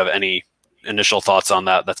know if you have any initial thoughts on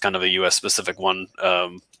that. That's kind of a U.S. specific one.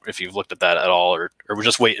 If you've looked at that at all, or we'll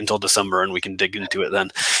just wait until December and we can dig into it then.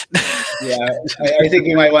 Yeah, I think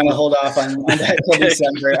we might want to hold off on that until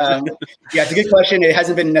December. Yeah, it's a good question. It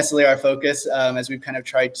hasn't been necessarily our focus as we've kind of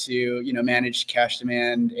tried to, manage cash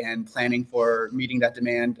demand and planning for meeting that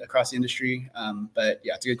demand across the industry. But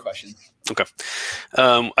yeah, it's a good question. Okay.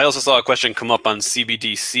 I also saw a question come up on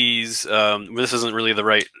CBDCs. This isn't really the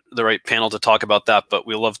right panel to talk about that, but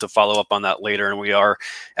we'll love to follow up on that later. And we are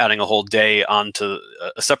adding a whole day onto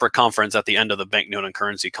a separate conference at the end of the Banknote and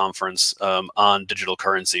Currency Conference on digital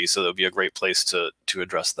currency. So that'll be a great place to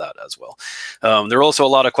address that as well. There are also a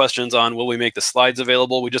lot of questions on, will we make the slides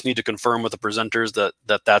available? We just need to confirm with the presenters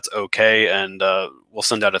that that's okay. And we'll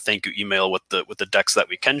send out a thank you email with the decks that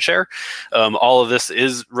we can share. All of this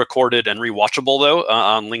is recorded and rewatchable though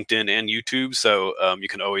on LinkedIn and YouTube, so you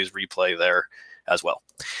can always replay there as well.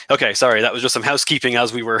 Okay, sorry, that was just some housekeeping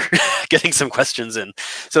as we were getting some questions in.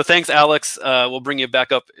 So thanks, Alex. We'll bring you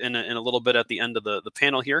back up in a little bit at the end of the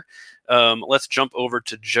panel here. Let's jump over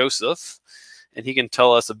to Joseph, and he can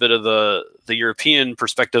tell us a bit of the European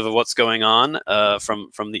perspective of what's going on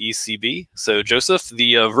from the ECB. So Joseph,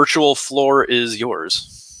 the virtual floor is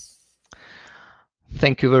yours.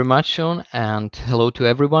 Thank you very much, Shaun, and hello to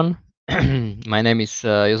everyone. My name is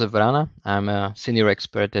Josef Vrana. I'm a senior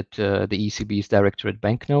expert at the ECB's Director at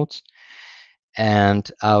Banknotes, and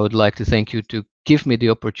I would like to thank you to give me the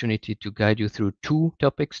opportunity to guide you through two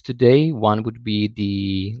topics today. One would be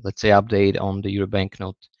the, let's say, update on the Euro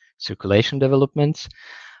banknote circulation developments,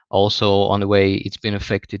 also on the way it's been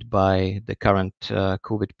affected by the current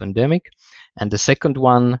COVID pandemic, and the second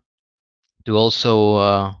one to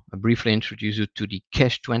also briefly introduce you to the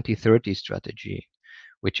Cash 2030 strategy,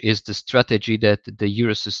 which is the strategy that the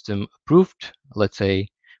Eurosystem approved, let's say,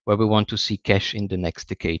 where we want to see cash in the next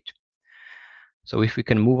decade. So if we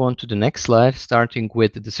can move on to the next slide, starting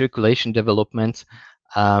with the circulation developments,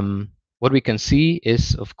 what we can see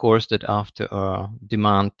is, of course, that after a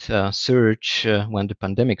demand surge when the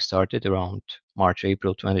pandemic started around March,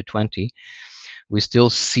 April 2020, we still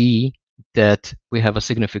see that we have a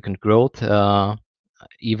significant growth,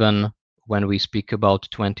 even when we speak about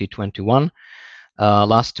 2021.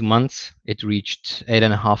 Last 2 months, it reached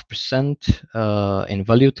 8.5% in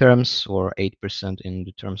value terms, or 8% in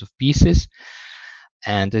the terms of pieces.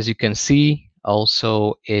 And as you can see,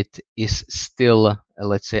 also it is still,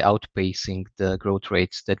 let's say, outpacing the growth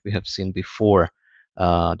rates that we have seen before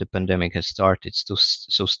the pandemic has started.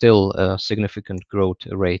 So still significant growth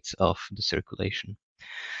rates of the circulation.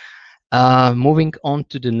 Moving on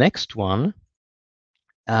to the next one.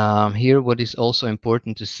 Here, what is also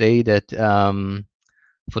important to say that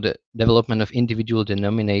for the development of individual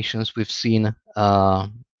denominations, we've seen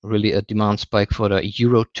really a demand spike for the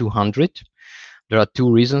Euro 200. There are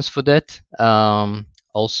two reasons for that.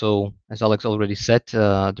 Also, as Alex already said,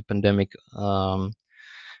 the pandemic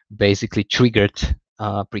basically triggered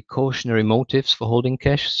precautionary motives for holding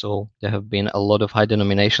cash. So there have been a lot of high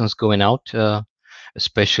denominations going out,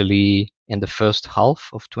 especially in the first half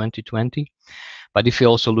of 2020. But if you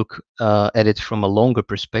also look at it from a longer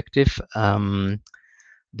perspective,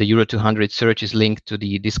 the Euro 200 surge is linked to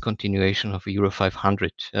the discontinuation of a Euro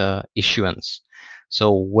 500 issuance. So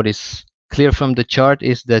what is clear from the chart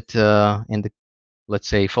is that in the, let's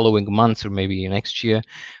say, following months or maybe next year,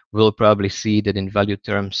 we'll probably see that in value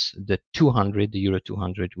terms, the Euro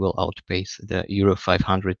 200 will outpace the Euro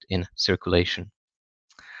 500 in circulation.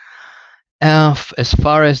 As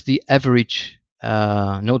far as the average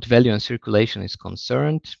note value in circulation is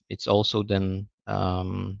concerned, it's also then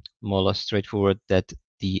more or less straightforward that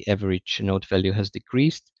the average note value has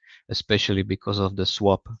decreased, especially because of the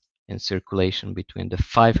swap in circulation between the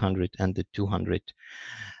 500 and the 200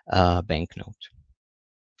 banknote.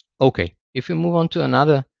 Okay, if we move on to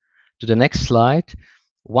the next slide,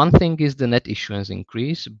 one thing is the net issuance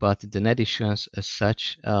increase, but the net issuance as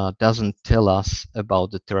such doesn't tell us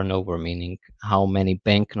about the turnover, meaning how many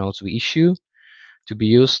banknotes we issue to be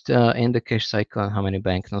used in the cash cycle and how many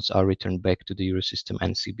banknotes are returned back to the Eurosystem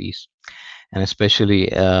NCBs. And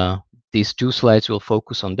especially these two slides will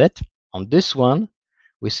focus on that. On this one,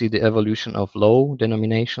 we see the evolution of low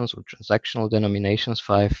denominations or transactional denominations,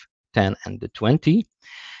 5, 10, and the 20.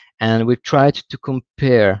 And we've tried to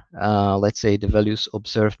compare, let's say, the values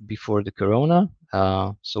observed before the corona.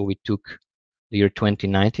 So we took the year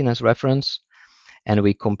 2019 as reference, and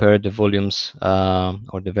we compared the volumes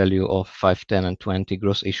or the value of 5, 10, and 20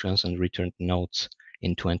 gross issuance and returned notes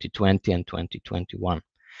in 2020 and 2021.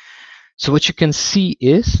 So what you can see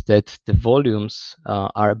is that the volumes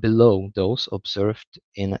are below those observed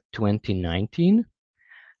in 2019,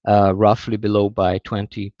 roughly below by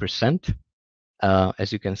 20%.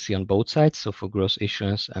 As you can see on both sides, so for gross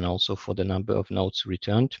issuance and also for the number of notes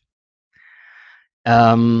returned.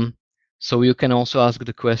 So you can also ask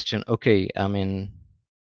the question, okay, I mean,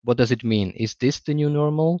 what does it mean? Is this the new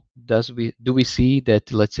normal? Do we see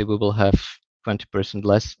that, let's say, we will have 20%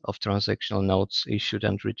 less of transactional notes issued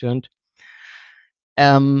and returned?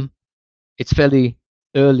 It's fairly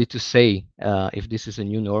early to say if this is a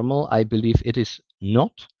new normal. I believe it is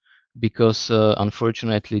not, because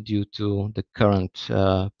unfortunately, due to the current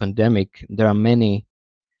pandemic, there are many,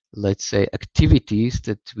 let's say, activities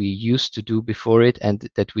that we used to do before it and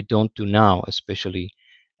that we don't do now, especially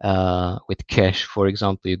with cash. For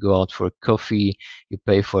example, you go out for coffee, you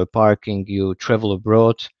pay for parking, you travel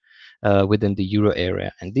abroad within the euro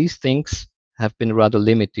area. And these things have been rather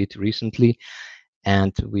limited recently.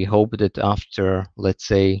 And we hope that after, let's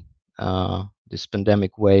say, this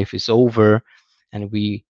pandemic wave is over and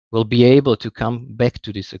we will be able to come back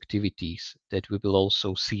to these activities, that we will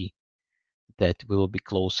also see that we will be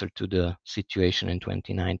closer to the situation in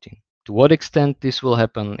 2019. To what extent this will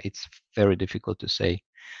happen, it's very difficult to say,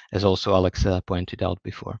 as also Alex pointed out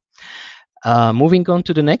before. Moving on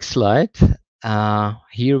to the next slide,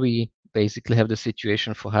 here we basically have the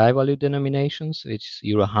situation for high value denominations, which is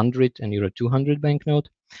Euro 100 and Euro 200 banknote.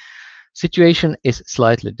 Situation is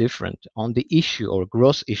slightly different. On the issue or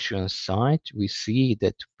gross issuance side, we see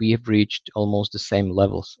that we have reached almost the same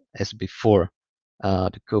levels as before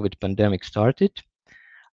the COVID pandemic started,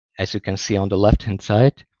 as you can see on the left-hand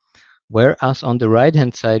side. Whereas on the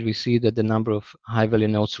right-hand side, we see that the number of high-value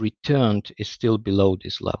notes returned is still below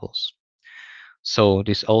these levels. So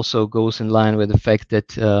this also goes in line with the fact that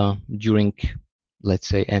during, let's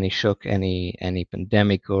say, any shock, any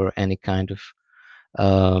pandemic or any kind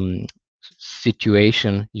of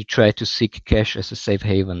situation, you try to seek cash as a safe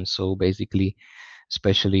haven. So basically,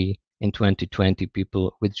 especially in 2020,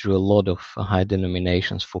 people withdrew a lot of high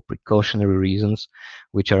denominations for precautionary reasons,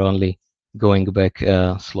 which are only going back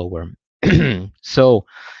slower. So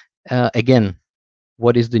again,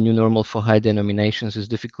 what is the new normal for high denominations is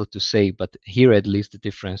difficult to say, but here at least the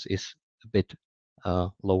difference is a bit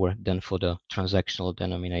lower than for the transactional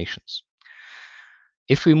denominations.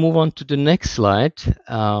 If we move on to the next slide,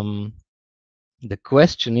 the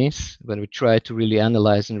question is, when we try to really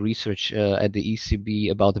analyze and research at the ECB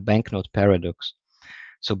about the banknote paradox.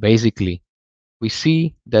 So basically, we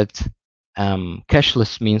see that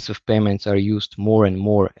cashless means of payments are used more and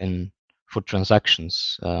more for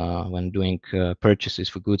transactions when doing purchases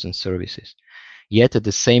for goods and services. Yet at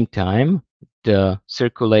the same time, the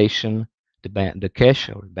circulation, the cash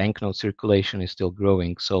or banknote circulation is still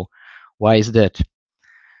growing. So why is that?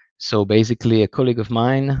 So basically, a colleague of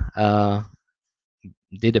mine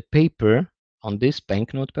did a paper on this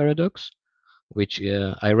banknote paradox, which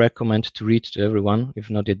I recommend to read to everyone, if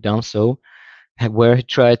not yet done so, where he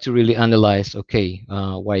tried to really analyze, okay,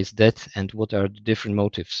 why is that and what are the different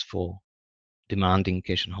motives for demanding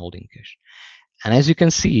cash and holding cash. And as you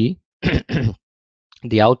can see,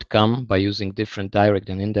 the outcome by using different direct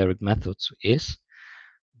and indirect methods is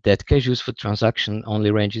that cash used for transaction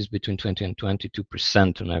only ranges between 20 and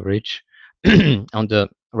 22% on average. On the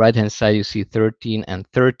right-hand side, you see 13 and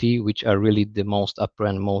 30, which are really the most upper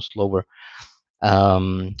and most lower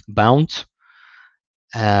bounds,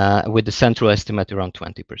 with the central estimate around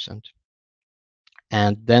 20%.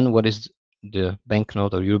 And then what is the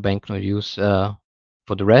banknote or euro banknote use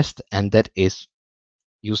for the rest? And that is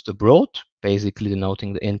used abroad, basically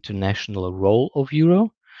denoting the international role of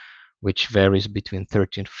euro, which varies between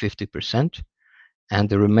 30 and 50%. And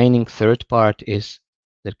the remaining third part is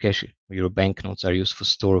that cash, euro banknotes, are used for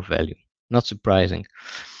store of value. Not surprising.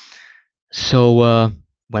 So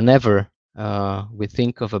whenever we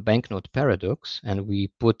think of a banknote paradox and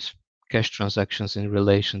we put cash transactions in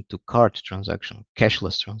relation to card transactions,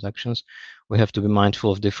 cashless transactions, we have to be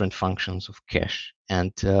mindful of different functions of cash.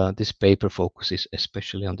 And this paper focuses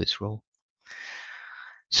especially on this role.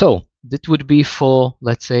 So that would be for,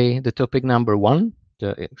 let's say, the topic number 1,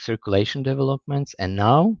 the circulation developments. And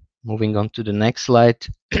now, moving on to the next slide,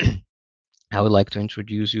 I would like to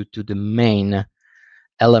introduce you to the main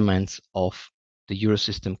elements of the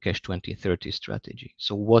Eurosystem Cash 2030 strategy.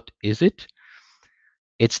 So what is it?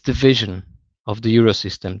 It's the vision of the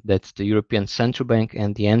Eurosystem, that's the European Central Bank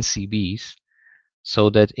and the NCBs, so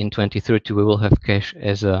that in 2030 we will have cash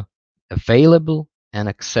as a available and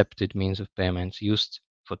accepted means of payments used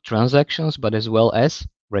for transactions, but as well as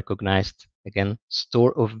recognized, again,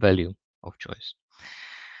 store of value of choice.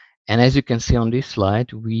 And as you can see on this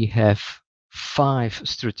slide, we have 5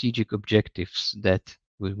 strategic objectives that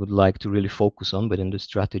we would like to really focus on within the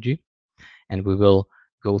strategy. And we will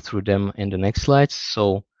go through them in the next slides.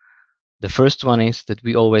 So the first one is that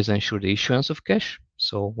we always ensure the issuance of cash.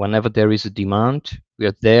 So whenever there is a demand, we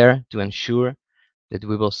are there to ensure that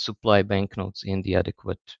we will supply banknotes in the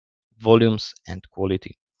adequate volumes and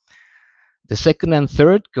quality. The second and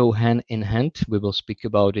third go hand in hand. We will speak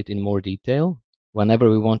about it in more detail. Whenever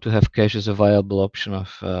we want to have cash as a viable option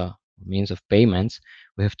of means of payments,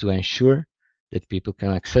 we have to ensure that people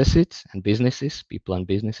can access it, and people and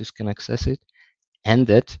businesses can access it, and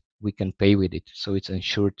that we can pay with it. So it's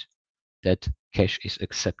ensured that cash is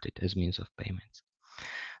accepted as means of payments.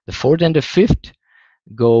 The fourth and the fifth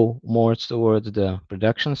go more towards the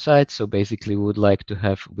production side. So basically, we would like to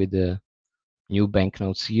have with the new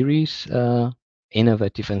banknote series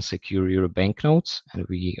innovative and secure euro banknotes, and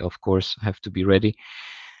we of course have to be ready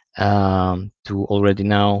to already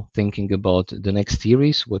now thinking about the next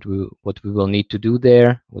series, what we will need to do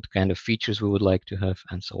there, what kind of features we would like to have,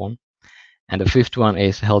 and so on. And the fifth one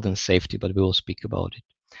is health and safety, but we will speak about it.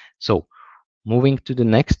 So moving to the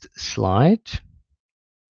next slide.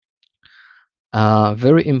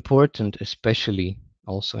 Very important, especially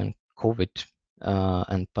also in COVID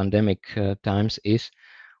and pandemic times, is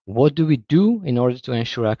what do we do in order to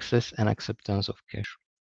ensure access and acceptance of cash?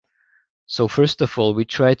 So first of all, we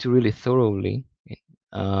try to really thoroughly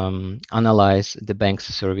analyze the bank's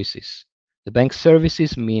services. The bank's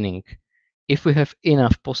services meaning if we have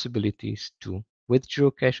enough possibilities to withdraw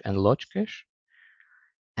cash and lodge cash,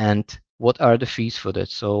 and what are the fees for that?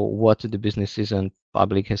 So what the businesses and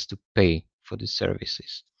public has to pay for the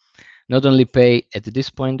services. Not only pay at this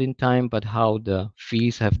point in time, but how the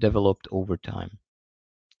fees have developed over time.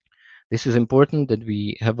 This is important that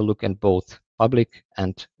we have a look at both public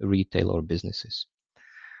and retail or businesses.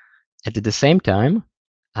 At the same time,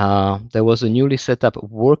 there was a newly set up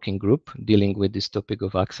working group dealing with this topic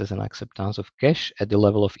of access and acceptance of cash at the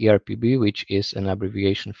level of ERPB, which is an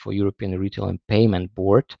abbreviation for European Retail and Payment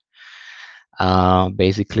Board.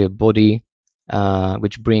 Basically a body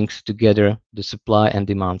which brings together the supply and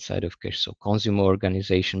demand side of cash. So consumer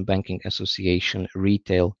organization, banking association,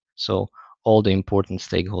 retail, so all the important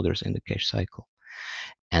stakeholders in the cash cycle.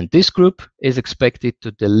 And this group is expected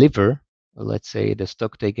to deliver, let's say, the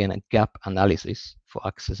stock taken and gap analysis for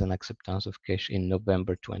access and acceptance of cash in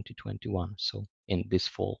November 2021, so in this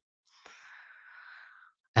fall.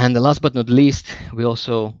 And the last but not least, we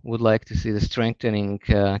also would like to see the strengthening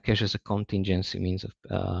cash as a contingency means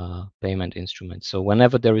of payment instrument. So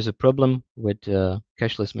whenever there is a problem with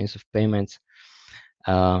cashless means of payments,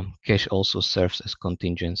 cash also serves as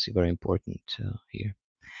contingency, very important here.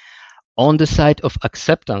 On the side of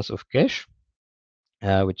acceptance of cash,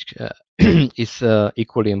 which is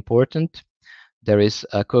equally important, there is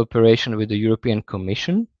a cooperation with the European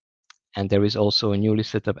Commission, and there is also a newly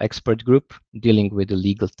set up expert group dealing with the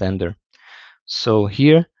legal tender. So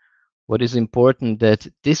here, what is important that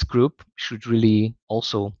this group should really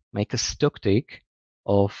also make a stock take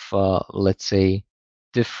of, let's say,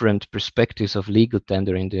 different perspectives of legal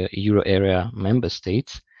tender in the Euro area member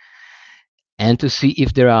states, and to see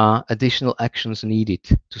if there are additional actions needed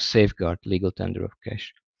to safeguard legal tender of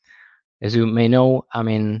cash. As you may know, I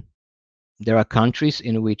mean, there are countries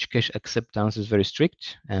in which cash acceptance is very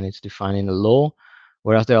strict and it's defined in the law,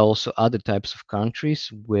 whereas there are also other types of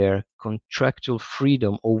countries where contractual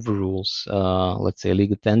freedom overrules, let's say,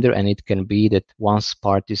 legal tender, and it can be that once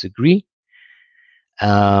parties agree,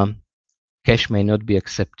 cash may not be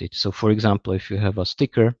accepted. So, for example, if you have a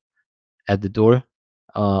sticker at the door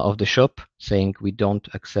of the shop saying we don't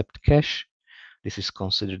accept cash, this is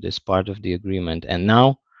considered as part of the agreement. And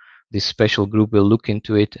now this special group will look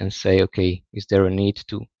into it and say, okay, is there a need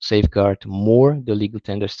to safeguard more the legal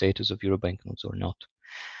tender status of euro banknotes or not?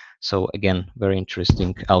 So again, very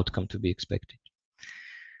interesting outcome to be expected.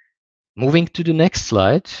 Moving to the next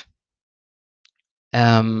slide.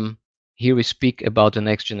 Here we speak about the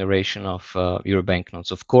next generation of euro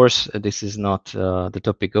banknotes. Of course, this is not the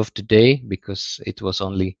topic of today, because it was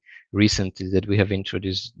only recently that we have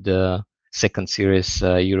introduced the second series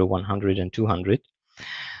euro 100 and 200.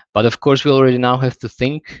 But of course, we already now have to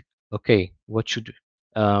think, okay, what should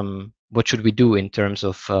we do in terms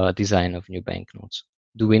of design of new banknotes?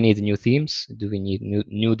 Do we need new themes? Do we need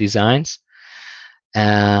new designs?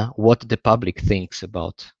 What the public thinks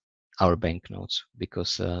about our banknotes,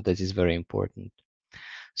 because that is very important.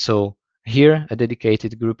 So here, a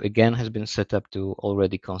dedicated group again has been set up to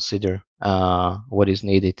already consider what is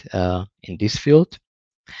needed in this field.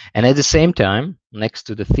 And at the same time, next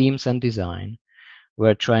to the themes and design,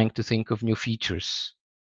 we're trying to think of new features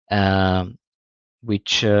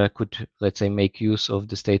which could, let's say, make use of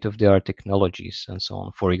the state-of-the-art technologies and so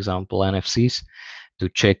on. For example, NFCs, to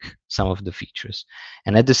check some of the features.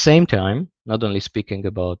 And at the same time, not only speaking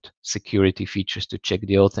about security features to check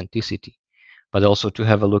the authenticity, but also to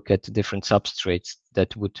have a look at different substrates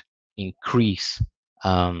that would increase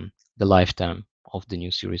the lifetime of the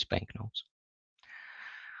new series banknotes.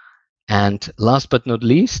 And last but not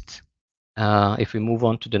least, if we move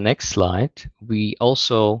on to the next slide, we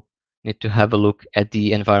also need to have a look at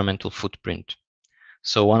the environmental footprint.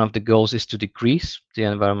 So one of the goals is to decrease the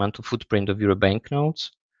environmental footprint of euro banknotes,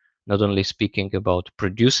 not only speaking about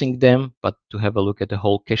producing them, but to have a look at the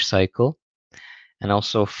whole cash cycle, and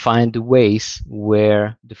also find the ways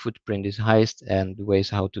where the footprint is highest and the ways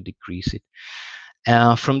how to decrease it.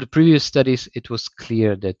 From the previous studies, it was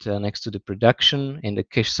clear that next to the production in the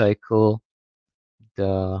cash cycle,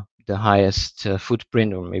 the highest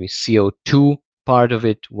footprint, or maybe CO2 part of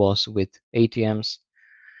it, was with ATMs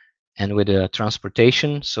and with the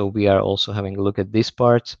transportation. So we are also having a look at this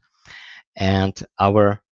part, and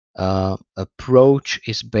our approach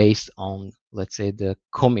is based on, let's say, the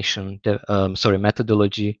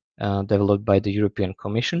methodology developed by the European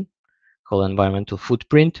Commission, called environmental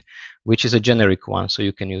footprint, which is a generic one, so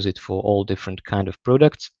you can use it for all different kind of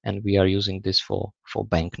products, and we are using this for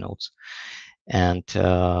banknotes. And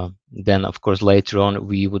then, of course, later on,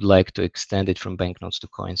 we would like to extend it from banknotes to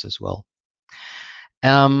coins as well.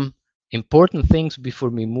 Important things before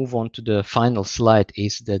we move on to the final slide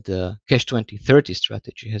is that the Cash 2030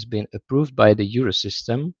 strategy has been approved by the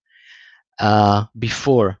Eurosystem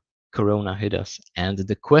before Corona hit us. And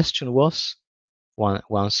the question was,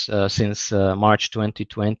 since March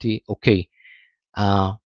 2020, okay,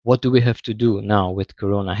 what do we have to do now with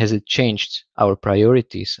Corona? Has it changed our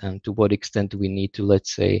priorities, and to what extent do we need to,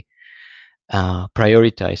 let's say,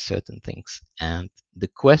 prioritize certain things? And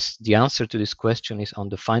the answer to this question is on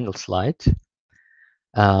the final slide,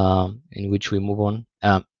 in which we move on.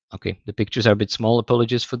 Okay, the pictures are a bit small,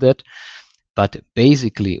 apologies for that. But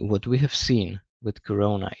basically, what we have seen with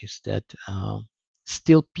Corona is that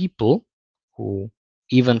still people who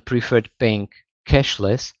even preferred paying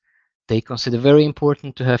cashless, they consider very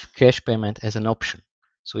important to have cash payment as an option.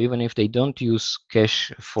 So even if they don't use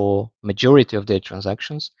cash for majority of their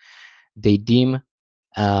transactions, they deem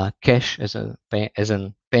cash as a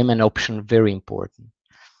payment option very important.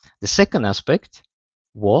 The second aspect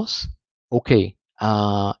was, okay,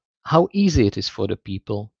 how easy it is for the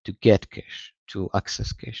people to get cash, to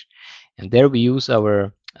access cash. And there we use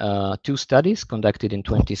our two studies conducted in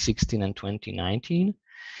 2016 and 2019,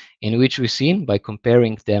 in which we've seen, by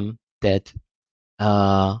comparing them, that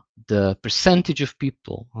the percentage of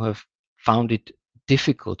people who have found it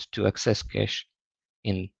difficult to access cash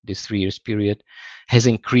in this 3 years period has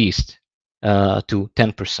increased to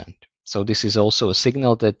 10%. So this is also a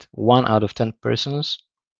signal that 1 out of 10 persons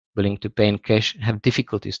willing to pay in cash have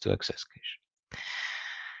difficulties to access cash.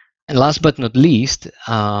 And last but not least,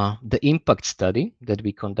 the impact study that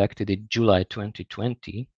we conducted in July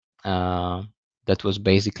 2020, that was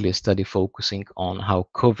basically a study focusing on how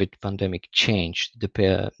COVID pandemic changed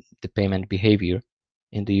the payment behavior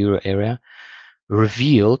in the euro area,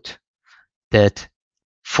 revealed that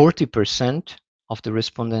 40% of the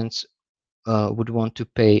respondents would want to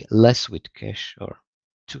pay less with cash, or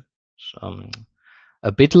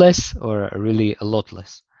a bit less, or really a lot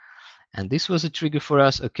less. And this was a trigger for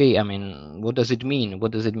us. Okay, I mean, what does it mean?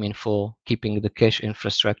 What does it mean for keeping the cash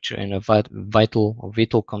infrastructure in a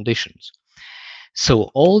vital conditions?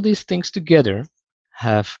 So all these things together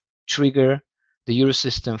have triggered the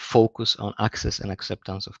Eurosystem focus on access and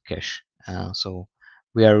acceptance of cash. So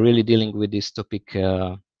we are really dealing with this topic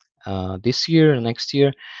this year and next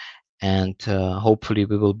year. and hopefully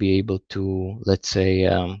we will be able to, let's say,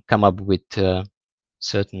 come up with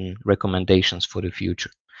certain recommendations for the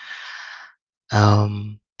future.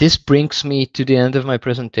 This brings me to the end of my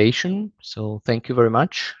presentation. So thank you very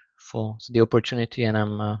much for the opportunity, and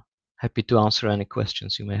I'm happy to answer any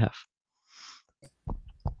questions you may have.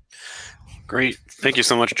 Great. Thank you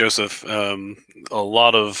so much, Joseph. A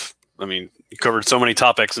lot of, I mean, you covered so many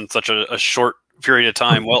topics in such a short period of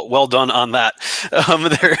time. Well done on that.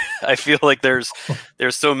 I feel like there's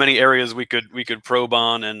so many areas we could probe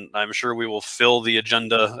on, and I'm sure we will fill the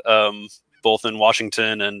agenda both in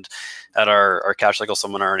Washington and at our Cash Cycle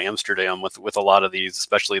seminar in Amsterdam with a lot of these,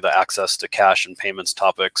 especially the access to cash and payments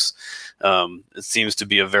topics. It seems to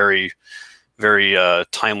be a very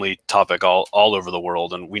timely topic all over the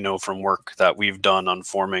world, and we know from work that we've done on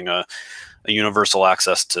forming a universal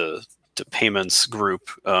access to payments group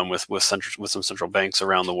with some central banks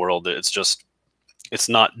around the world. It's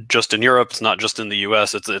not just in Europe, it's not just in the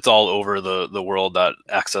US, it's all over the world that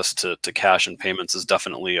access to cash and payments is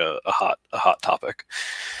definitely a hot topic.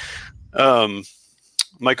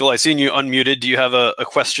 Michael, I seen you unmuted. Do you have a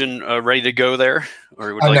question ready to go there,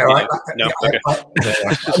 or would you like me to? No. Okay.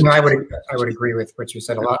 No, I would agree with what you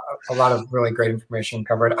said. A lot of really great information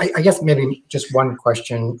covered. I guess maybe just one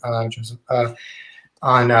question, Joseph,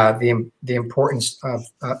 on the importance of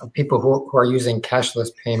people who are using cashless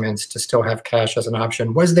payments to still have cash as an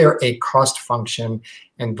option. Was there a cost function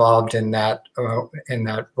involved in that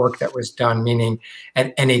work that was done, meaning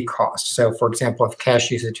at any cost? So, for example, if cash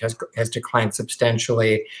usage has declined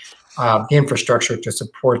substantially, the infrastructure to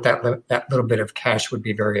support that little bit of cash would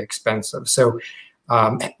be very expensive. So,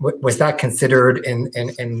 was that considered in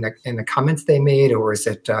the comments they made, or is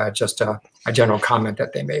it just a general comment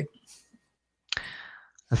that they made?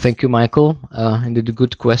 Thank you, Michael. Indeed, a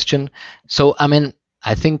good question. So, I mean,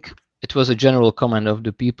 I think it was a general comment of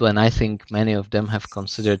the people, and I think many of them have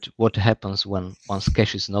considered what happens once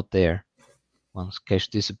cash is not there, once cash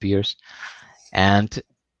disappears. And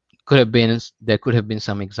there could have been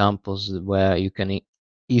some examples where you can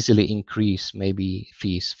easily increase maybe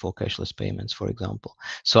fees for cashless payments, for example.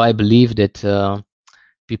 So I believe that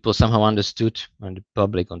people somehow understood, and the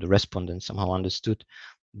public, or the respondents somehow understood,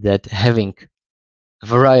 that having a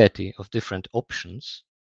variety of different options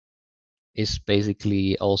is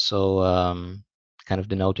basically also kind of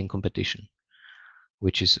denoting competition,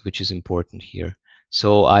 which is important here.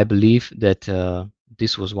 So I believe that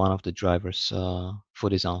this was one of the drivers for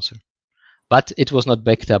this answer, but it was not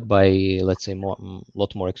backed up by, let's say,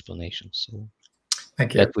 lot more explanations. So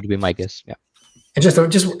thank you. That would be my guess. Yeah. And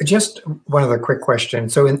just one other quick question.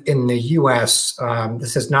 So in the U.S.,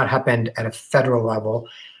 this has not happened at a federal level.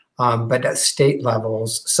 But at state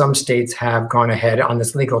levels, some states have gone ahead on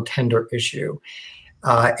this legal tender issue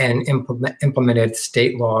and implemented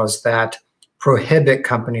state laws that prohibit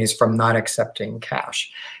companies from not accepting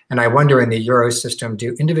cash. And I wonder, in the Euro system,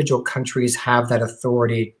 do individual countries have that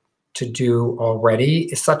authority to do already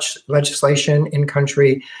such legislation in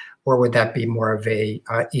country, or would that be more of a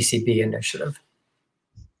ECB initiative?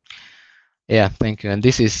 Yeah, thank you. And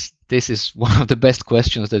this is one of the best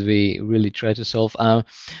questions that we really try to solve.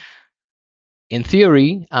 In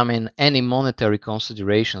theory, I mean, any monetary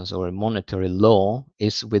considerations or a monetary law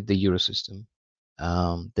is with the Euro system.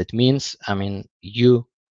 That means, I mean, the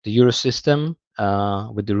Euro system,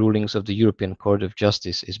 with the rulings of the European Court of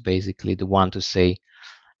Justice, is basically the one to say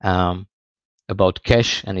about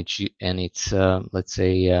cash and its let's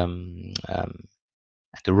say,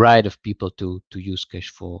 the right of people to use cash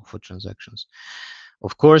for transactions.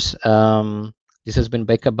 Of course, this has been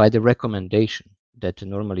backed up by the recommendation that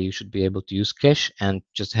normally you should be able to use cash, and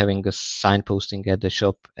just having a signposting at the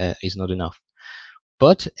shop is not enough.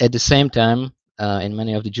 But at the same time, in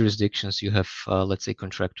many of the jurisdictions, you have, let's say,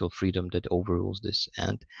 contractual freedom that overrules this.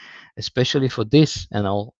 And especially for this, and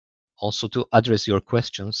also to address your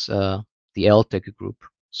questions, the LTEC group,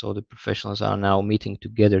 so the professionals are now meeting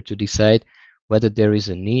together to decide whether there is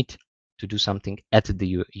a need to do something at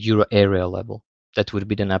the Euro area level that would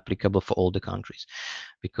be then applicable for all the countries,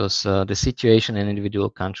 because the situation in individual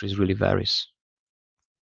countries really varies.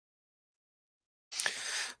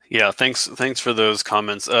 Yeah, thanks for those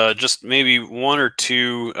comments. Just maybe one or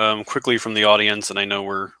two quickly from the audience, and I know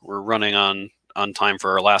we're running on time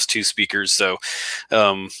for our last two speakers, so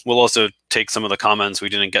we'll also take some of the comments we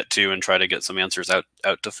didn't get to and try to get some answers out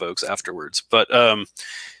to folks afterwards. But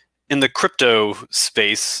in the crypto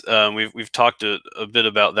space, we've talked a bit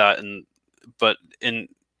about that, but in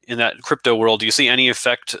that crypto world, do you see any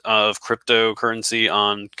effect of cryptocurrency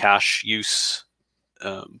on cash use,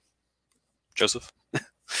 Joseph?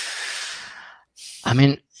 I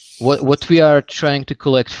mean, what we are trying to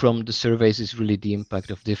collect from the surveys is really the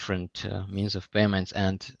impact of different means of payments,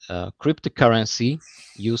 and cryptocurrency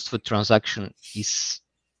used for transaction is,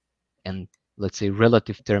 in, let's say,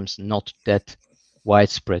 relative terms, not that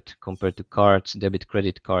widespread compared to cards, debit,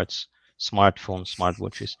 credit cards, smartphones,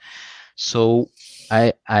 smartwatches. So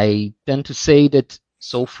I tend to say that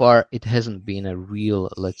so far it hasn't been a real,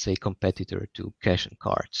 let's say, competitor to cash and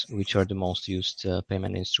cards, which are the most used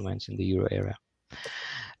payment instruments in the euro area.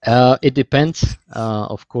 It depends,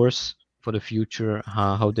 of course, for the future,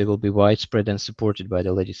 how they will be widespread and supported by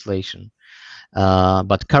the legislation.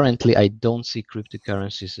 But currently, I don't see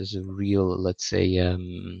cryptocurrencies as a real, let's say,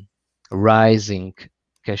 rising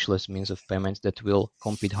cashless means of payments that will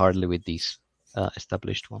compete hardly with these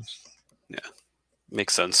established ones. Yeah,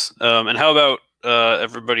 makes sense. And how about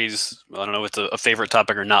everybody's, I don't know if it's a favorite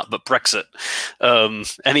topic or not, but Brexit.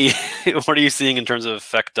 What are you seeing in terms of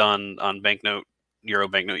effect on banknote, euro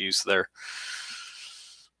banknote use there?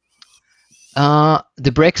 The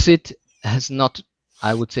Brexit has not,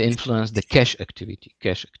 I would say, influenced the cash activity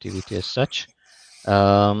as such.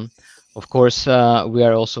 Of course, we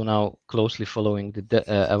are also now closely following the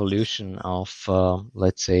evolution of,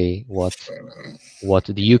 let's say, what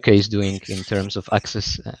the UK is doing in terms of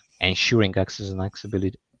access, ensuring access and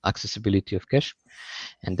accessibility of cash.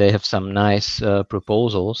 And they have some nice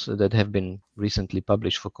proposals that have been recently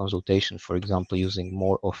published for consultation, for example, using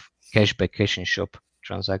more of cashback cash in shop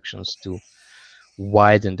transactions to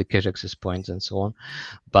widen the cash access points and so on.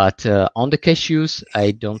 But on the cash use,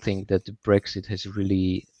 I don't think that the Brexit has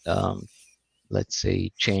really, let's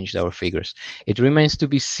say, changed our figures. It remains to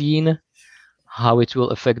be seen how it will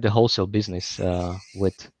affect the wholesale business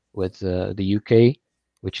with the UK,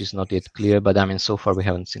 which is not yet clear. But I mean, so far we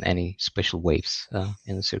haven't seen any special waves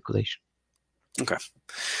in the circulation. Okay,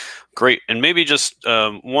 great. And maybe just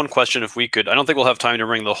one question, if we could. I don't think we'll have time to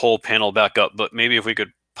bring the whole panel back up, but maybe if we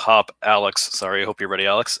could pop Alex, sorry, I hope you're ready,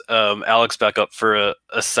 Alex. Alex back up for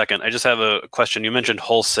a second. I just have a question. You mentioned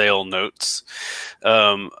wholesale notes.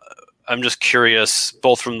 I'm just curious,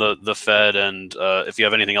 both from the Fed and if you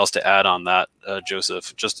have anything else to add on that,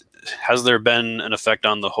 Joseph, just has there been an effect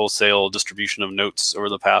on the wholesale distribution of notes over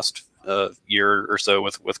the past year or so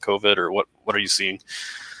with COVID, or what are you seeing?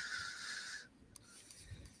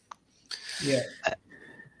 Yeah.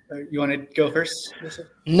 You want to go first, Joseph?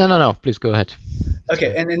 No. Please go ahead.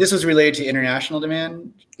 Okay, and then this was related to international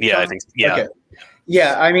demand? Yeah, I think, yeah. Okay.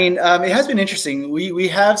 Yeah, I mean, it has been interesting. We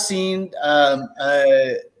have seen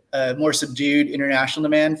more subdued international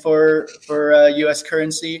demand for U.S.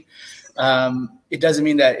 currency. It doesn't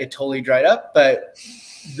mean that it totally dried up, but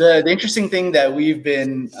the interesting thing that we've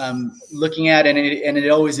been looking at, and it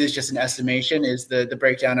always is just an estimation, is the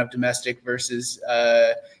breakdown of domestic versus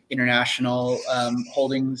international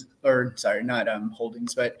holdings, or sorry, not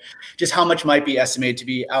holdings, but just how much might be estimated to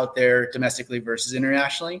be out there domestically versus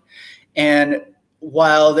internationally. And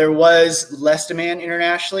while there was less demand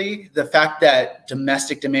internationally, the fact that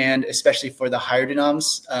domestic demand, especially for the higher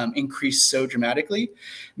denoms, increased so dramatically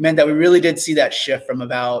meant that we really did see that shift from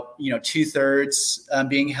about 2/3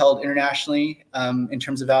 being held internationally in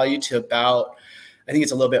terms of value to about, I think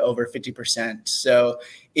it's a little bit over 50%. So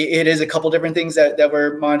it is a couple different things that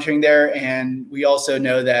we're monitoring there. And we also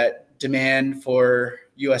know that demand for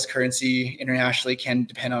U.S. currency internationally can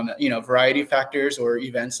depend on a variety of factors or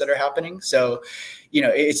events that are happening. So,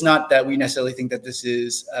 it's not that we necessarily think that this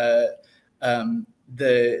is the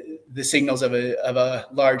signals of a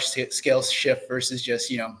large scale shift versus just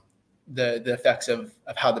the effects of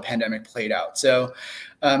how the pandemic played out. So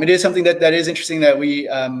it is something that is interesting that we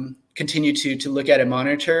continue to look at and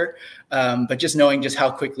monitor. But just knowing just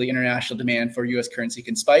how quickly international demand for U.S. currency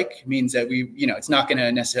can spike means that it's not going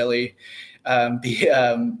to necessarily be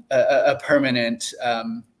a permanent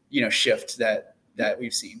shift that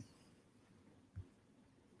we've seen.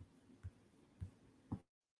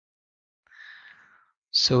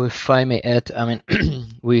 So if I may add, I mean,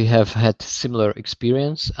 we have had similar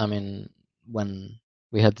experience. I mean, when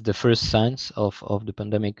we had the first signs of the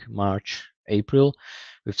pandemic, March, April,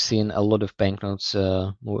 we've seen a lot of banknotes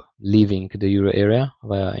leaving the euro area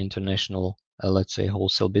via international, let's say,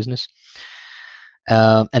 wholesale business.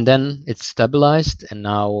 And then it's stabilized, and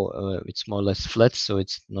now it's more or less flat, so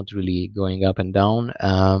it's not really going up and down.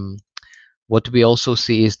 What we also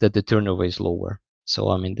see is that the turnover is lower. So,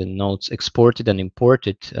 I mean, the notes exported and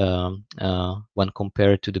imported when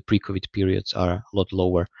compared to the pre-COVID periods are a lot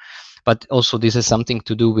lower. But also this has something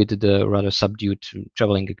to do with the rather subdued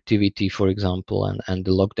traveling activity, for example, and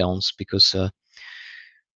the lockdowns, because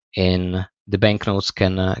in the banknotes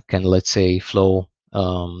can let's say flow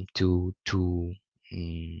to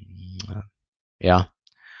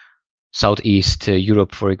Southeast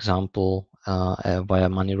Europe, for example, via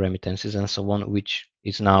money remittances and so on, which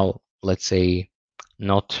is now, let's say,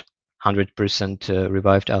 not 100%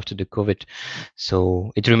 revived after the COVID.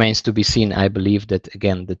 So it remains to be seen. I believe that,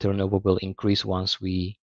 again, the turnover will increase once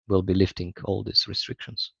we will be lifting all these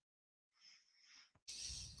restrictions.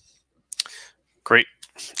 Great.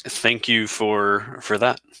 Thank you for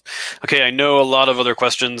that. Okay, I know a lot of other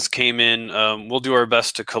questions came in. We'll do our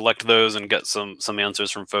best to collect those and get some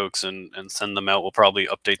answers from folks and send them out. We'll probably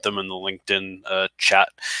update them in the LinkedIn chat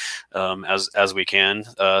as we can.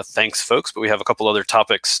 Thanks, folks. But we have a couple other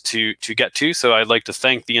topics to get to. So I'd like to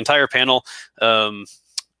thank the entire panel,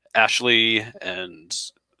 Ashley and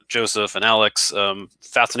Joseph and Alex.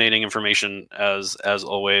 Fascinating information as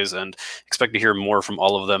always, and expect to hear more from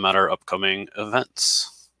all of them at our upcoming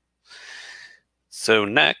events. So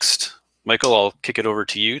next, Michael, I'll kick it over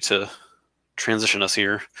to you to transition us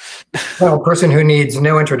here. Well, a person who needs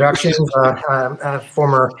no introductions, a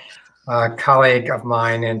former colleague of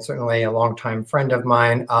mine and certainly a longtime friend of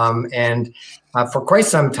mine, and for quite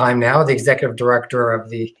some time now, the executive director of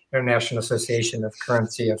the International Association of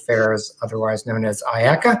Currency Affairs, otherwise known as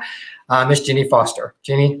IACA, Ms. Jeannie Foster.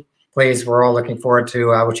 Jeannie, please, we're all looking forward to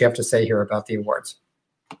what you have to say here about the awards.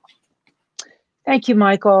 Thank you,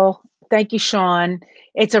 Michael. Thank you, Shaun.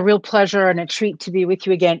 It's a real pleasure and a treat to be with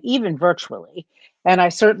you again, even virtually. And I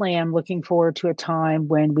certainly am looking forward to a time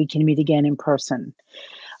when we can meet again in person.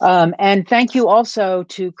 And thank you also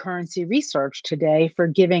to Currency Research today for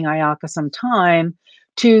giving IACA some time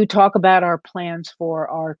to talk about our plans for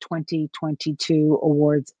our 2022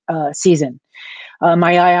 awards season.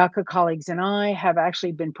 My IACA colleagues and I have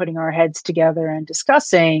actually been putting our heads together and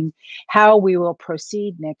discussing how we will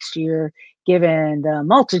proceed next year, given the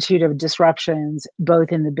multitude of disruptions,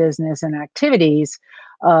 both in the business and activities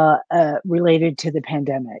related to the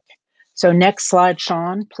pandemic. So next slide,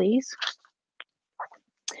 Shaun, please.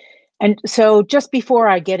 And so just before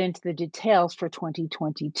I get into the details for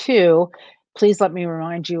 2022, please let me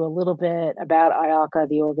remind you a little bit about IACA,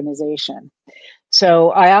 the organization.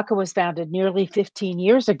 So IACA was founded nearly 15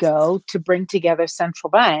 years ago to bring together central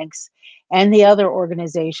banks and the other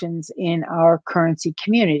organizations in our currency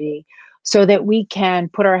community so that we can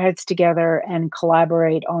put our heads together and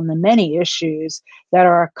collaborate on the many issues that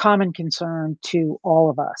are a common concern to all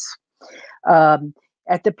of us.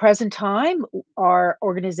 At the present time, our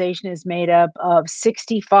organization is made up of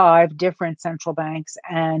 65 different central banks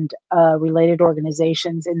and related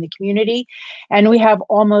organizations in the community, and we have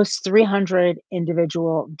almost 300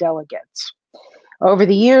 individual delegates. Over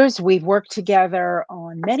the years, we've worked together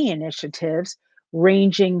on many initiatives,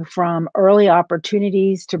 ranging from early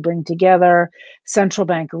opportunities to bring together central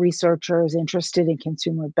bank researchers interested in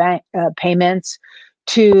consumer bank payments,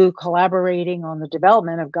 to collaborating on the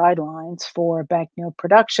development of guidelines for banknote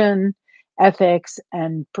production, ethics,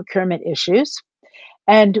 and procurement issues.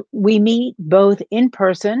 And we meet both in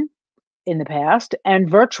person in the past and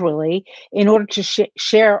virtually in order to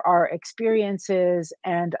share our experiences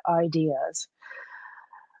and ideas.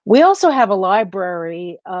 We also have a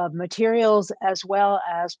library of materials as well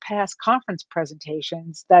as past conference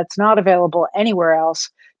presentations that's not available anywhere else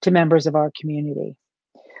to members of our community.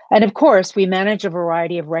 And of course, we manage a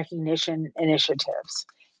variety of recognition initiatives.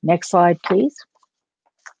 Next slide, please.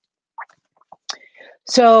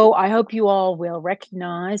 So I hope you all will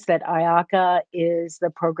recognize that IACA is the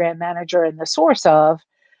program manager and the source of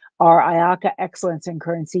our IACA Excellence in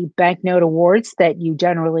Currency Banknote Awards that you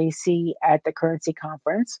generally see at the Currency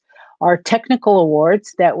Conference, our technical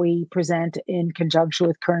awards that we present in conjunction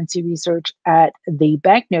with Currency Research at the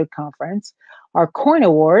Banknote Conference, our Coin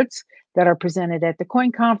Awards that are presented at the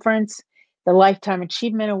Coin Conference, the Lifetime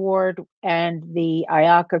Achievement Award, and the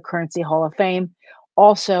IACA Currency Hall of Fame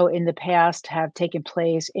also in the past have taken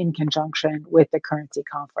place in conjunction with the Currency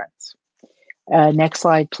Conference. Next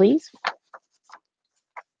slide, please.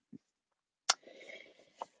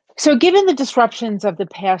 So given the disruptions of the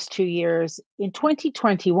past 2 years, in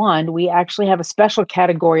 2021, we actually have a special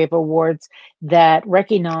category of awards that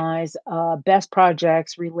recognize best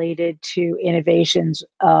projects related to innovations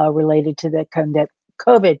related to the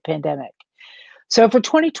COVID pandemic. So for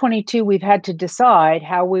 2022, we've had to decide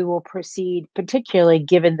how we will proceed, particularly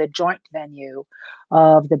given the joint venue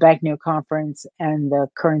of the Banknote Conference and the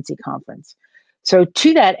Currency Conference. So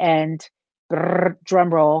to that end,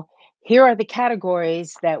 drum roll, here are the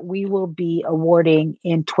categories that we will be awarding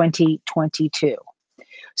in 2022.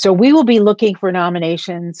 So we will be looking for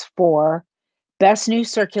nominations for Best New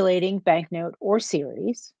Circulating Banknote or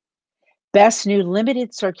Series, Best New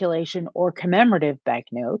Limited Circulation or Commemorative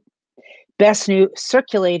Banknote, Best New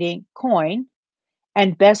Circulating Coin,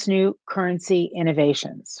 and Best New Currency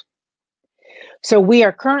Innovations. So we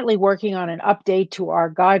are currently working on an update to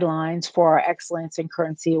our guidelines for our Excellence in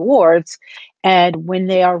Currency Awards. And when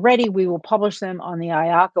they are ready, we will publish them on the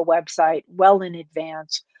IACA website well in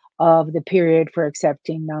advance of the period for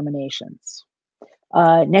accepting nominations.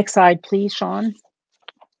 Next slide, please, Shaun.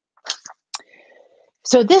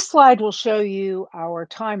 So this slide will show you our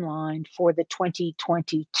timeline for the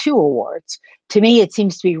 2022 awards. To me, it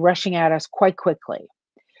seems to be rushing at us quite quickly.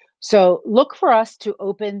 So look for us to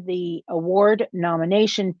open the award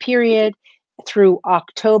nomination period through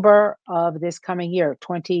October of this coming year,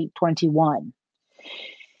 2021.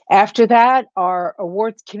 After that, our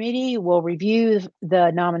awards committee will review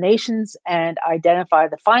the nominations and identify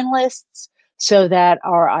the finalists so that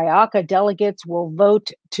our IACA delegates will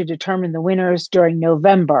vote to determine the winners during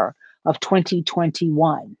November of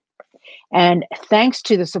 2021. And thanks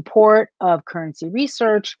to the support of Currency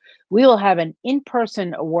Research, we will have an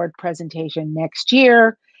in-person award presentation next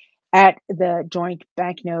year at the Joint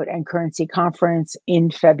Banknote and Currency Conference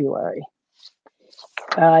in February.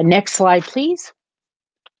 Next slide, please.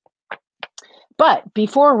 But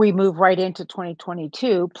before we move right into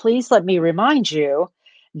 2022, please let me remind you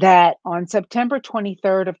that on September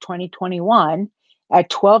 23rd of 2021 at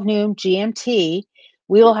 12 noon GMT,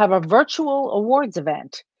 we will have a virtual awards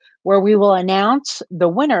event where we will announce the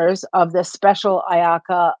winners of the special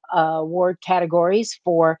IACA award categories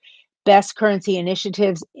for best currency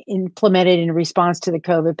initiatives implemented in response to the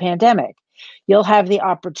COVID pandemic. You'll have the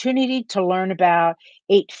opportunity to learn about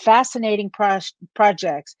 8 fascinating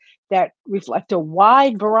projects that reflect a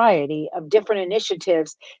wide variety of different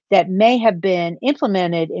initiatives that may have been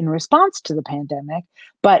implemented in response to the pandemic,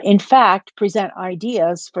 but in fact present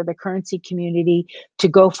ideas for the currency community to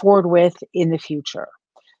go forward with in the future.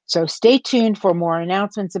 So stay tuned for more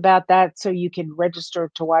announcements about that so you can register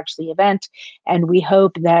to watch the event, and we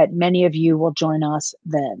hope that many of you will join us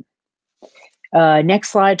then. Next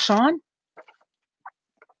slide, Shaun.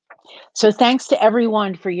 So thanks to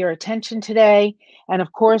everyone for your attention today, and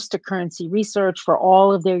of course to Currency Research for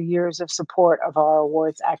all of their years of support of our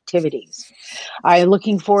awards activities. I'm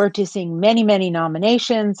looking forward to seeing many, many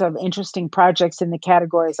nominations of interesting projects in the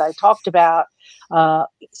categories I talked about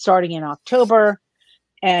starting in October,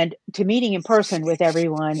 and to meeting in person with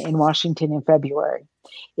everyone in Washington in February.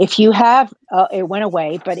 If you have, it went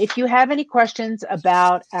away, but if you have any questions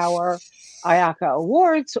about our IACA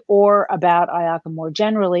awards or about IACA more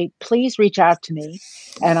generally, please reach out to me,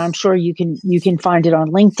 and I'm sure you can find it on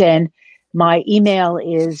LinkedIn. My email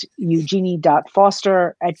is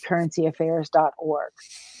eugenie.foster@currencyaffairs.org.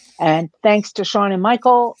 And thanks to Shaun and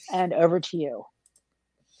Michael, and over to you.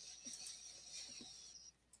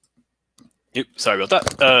 Yep, sorry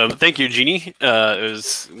about that. Thank you, Jeannie.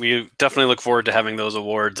 We definitely look forward to having those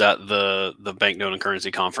awards at the Banknote and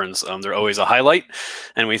Currency Conference. They're always a highlight,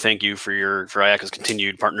 and we thank you for IACA's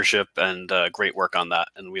continued partnership and great work on that.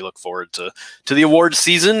 And we look forward to the awards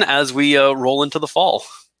season as we roll into the fall.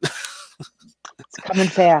 It's coming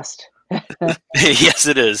fast. Yes,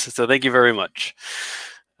 it is. So thank you very much.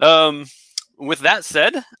 With that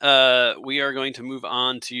said, we are going to move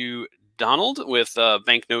on to Donald with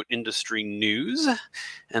Banknote Industry News,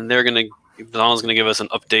 and Donald's going to give us an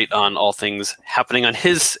update on all things happening on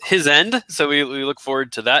his end. So we look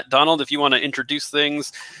forward to that. Donald, if you want to introduce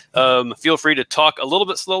things, feel free to talk a little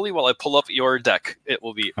bit slowly while I pull up your deck. It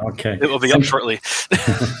will be okay. It will be up shortly.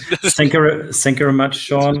 Thank you very much,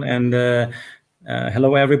 Shaun, and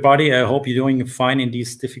hello everybody. I hope you're doing fine in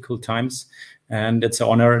these difficult times, and it's an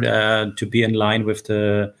honor to be in line with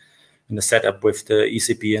the setup with the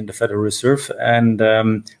ECB and the Federal Reserve. And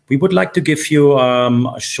we would like to give you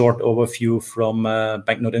a short overview from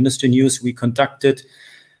Banknote Industry News. We conducted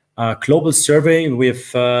a global survey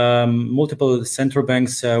with multiple central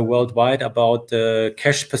banks worldwide about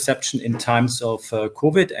cash perception in times of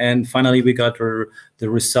COVID. And finally, we got the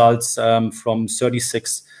results from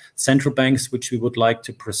 36 central banks, which we would like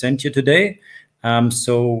to present you today.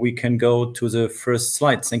 So we can go to the first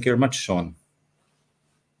slide. Thank you very much, Shaun.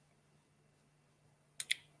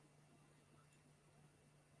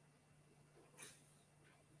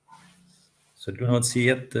 So do not see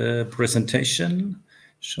yet the presentation,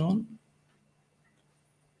 Shaun.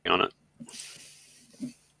 On it.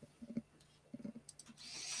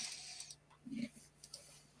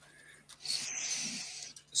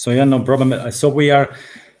 So yeah, no problem. So we are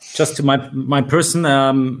just to my person.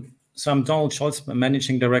 So I'm Donald Scholz,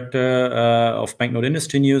 Managing Director of Banknote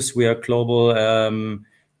Industry News. We are a global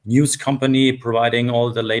news company providing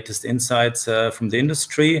all the latest insights from the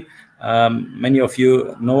industry. Many of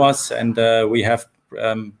you know us, and we have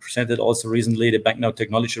presented also recently the Banknote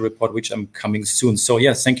Technology Report, which I'm coming soon. So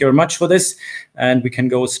yes, thank you very much for this. And we can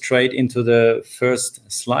go straight into the first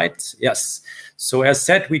slide. Yes. So as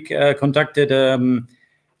said, we conducted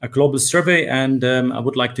a global survey, and I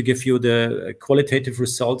would like to give you the qualitative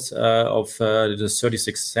results of the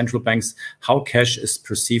 36 central banks, how cash is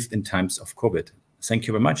perceived in times of COVID. Thank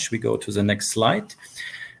you very much. We go to the next slide.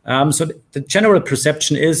 So the general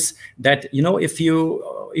perception is that, you know, if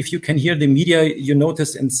you can hear the media, you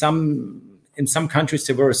notice in some countries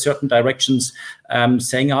there were certain directions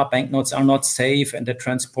saying our banknotes are not safe and they're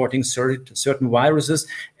transporting certain viruses,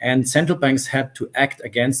 and central banks had to act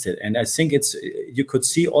against it. And I think you could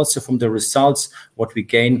see also from the results what we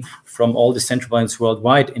gain from all the central banks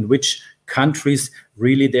worldwide, in which countries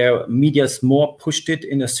really their medias more pushed it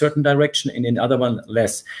in a certain direction and in other one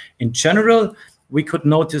less. In general, we could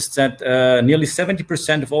notice that nearly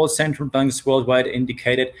 70% of all central banks worldwide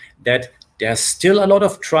indicated that there's still a lot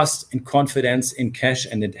of trust and confidence in cash,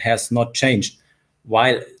 and it has not changed,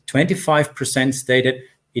 while 25% stated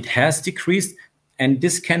it has decreased. And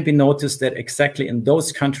this can be noticed that exactly in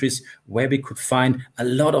those countries where we could find a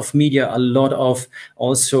lot of media, a lot of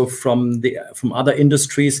also from other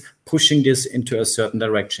industries pushing this into a certain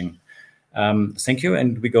direction. Thank you.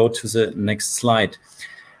 And we go to the next slide.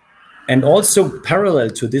 And also parallel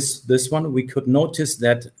to this one, we could notice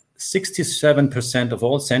that 67% of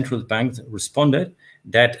all central banks responded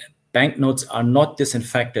that banknotes are not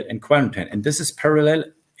disinfected and quarantined. And this is parallel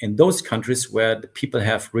in those countries where the people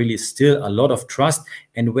have really still a lot of trust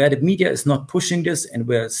and where the media is not pushing this and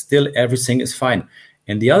where still everything is fine.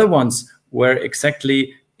 And the other ones where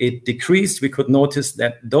exactly it decreased, we could notice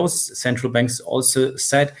that those central banks also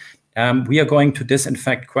said, we are going to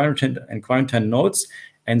disinfect quarantine notes,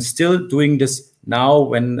 and still doing this now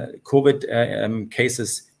when COVID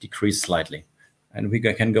cases decrease slightly. And we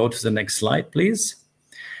can go to the next slide, please.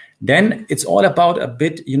 Then it's all about a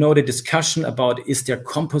bit, you know, the discussion about is there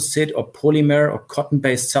composite or polymer or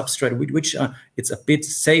cotton-based substrate, which it's a bit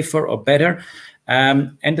safer or better.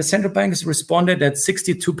 And the central banks responded that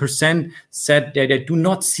 62% said that they do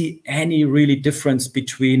not see any really difference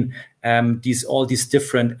between all these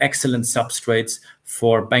different excellent substrates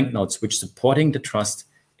for banknotes, which supporting the trust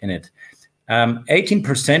in it.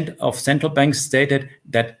 18% of central banks stated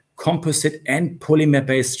that composite and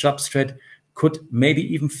polymer-based substrate could maybe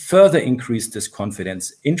even further increase this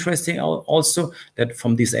confidence. Interesting also that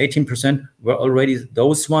from these 18% were already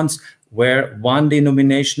those ones where one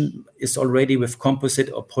denomination is already with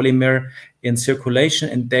composite or polymer in circulation,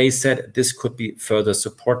 and they said this could be further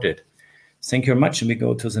supported. Thank you very much. And we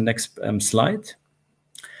go to the next slide.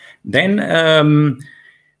 Then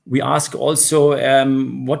we ask also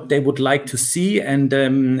what they would like to see, and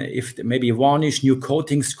if maybe varnish, new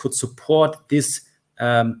coatings could support this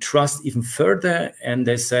trust even further. And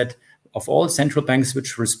they said of all central banks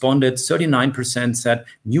which responded, 39% said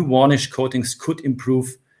new varnish coatings could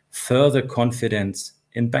improve further confidence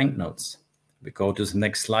in banknotes. We go to the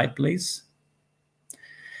next slide, please.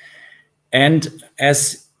 And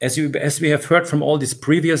as we have heard from all these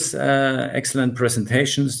previous excellent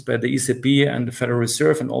presentations by the ECB and the Federal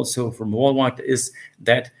Reserve, and also from Walmart, is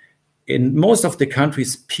that in most of the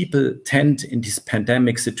countries, people tend in this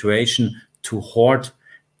pandemic situation to hoard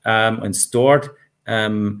and store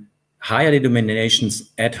higher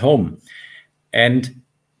denominations at home. And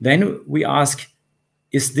then we ask,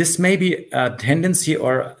 is this maybe a tendency,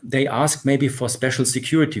 or they ask maybe for special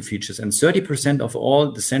security features? And 30% of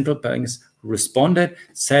all the central banks who responded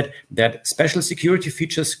said that special security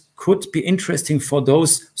features could be interesting for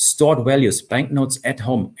those stored values, banknotes at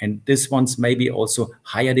home. And this one's maybe also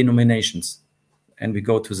higher denominations. And we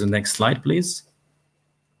go to the next slide, please.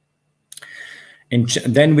 And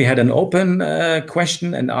then we had an open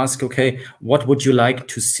question and asked, okay, what would you like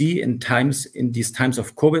to see in these times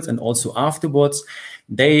of COVID and also afterwards?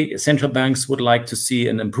 Central banks would like to see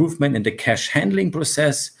an improvement in the cash handling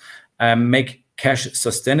process, make cash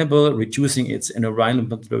sustainable, reducing its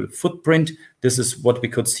environmental footprint. This is what we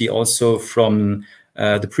could see also from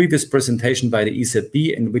the previous presentation by the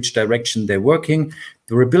ECB, in which direction they're working.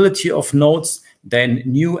 Durability of notes, then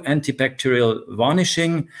new antibacterial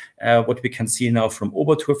varnishing, what we can see now from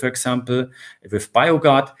Obertur, for example, with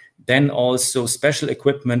BioGuard. Then also special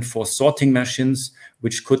equipment for sorting machines,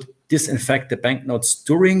 which could disinfect the banknotes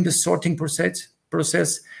during the sorting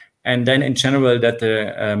process. And then in general, that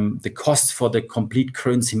the cost for the complete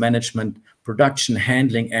currency management, production,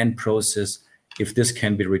 handling, and process, if this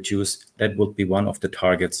can be reduced, that would be one of the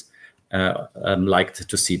targets liked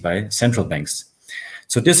to see by central banks.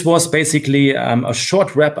 So this was basically a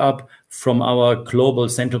short wrap up from our global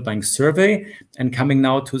central bank survey. And coming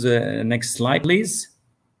now to the next slide, please.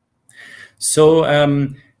 So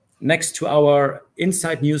next to our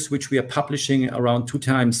Inside News, which we are publishing around 2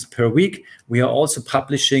 times per week, we are also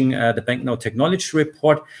publishing the Banknote Technology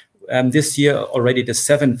Report. This year already the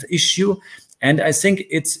 7th issue. And I think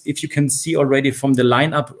it's, if you can see already from the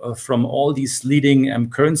lineup from all these leading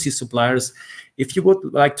currency suppliers, if you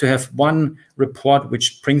would like to have one report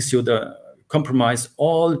which brings you the compromise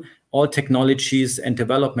all technologies and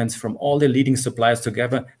developments from all the leading suppliers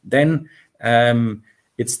together, then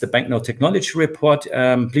it's the Banknote Technology Report.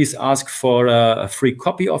 Please ask for a free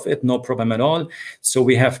copy of it, no problem at all. So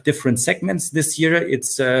we have different segments this year.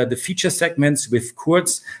 It's the feature segments with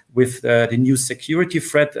Kurz, with the new security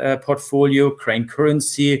threat portfolio, Crane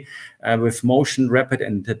Currency, with Motion, Rapid,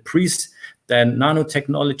 and the Priest. Then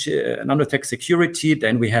nanotechnology, nanotech security.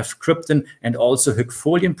 Then we have Krypton and also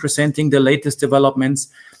Hugfolium presenting the latest developments.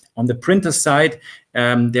 On the printer side,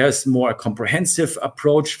 there's more a comprehensive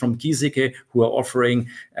approach from IACA, who are offering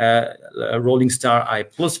a Rolling Star I+,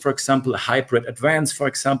 for example, a Hybrid Advance, for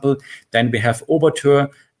example. Then we have Oberteur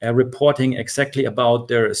reporting exactly about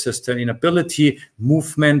their sustainability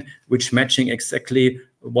movement, which matching exactly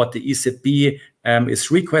what the ECB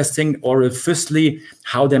is requesting, or firstly,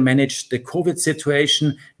 how they manage the COVID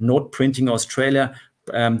situation. Note Printing Australia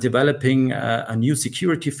developing a new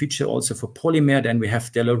security feature also for polymer. Then we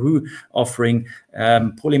have De La Rue offering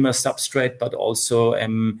polymer substrate, but also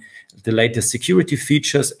the latest security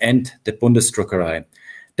features, and the Bundesdruckerei.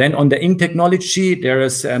 Then on the ink technology, there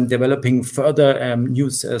is developing further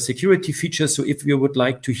new security features. So if you would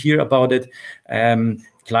like to hear about it,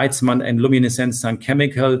 Kleitzmann and Luminescence and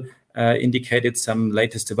Chemical indicated some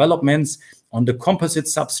latest developments. On the composite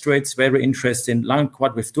substrates, very interesting,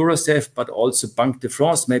 Langquad with Duracell, but also Banque de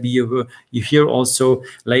France. Maybe you hear also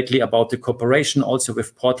lately about the cooperation also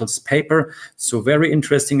with Portals Paper. So very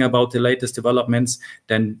interesting about the latest developments.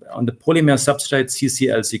 Then on the polymer substrate,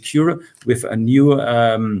 CCL Secure with a new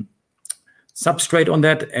substrate on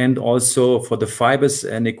that, and also for the fibers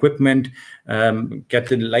and equipment, get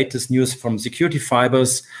the latest news from Security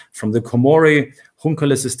Fibers, from the Komori,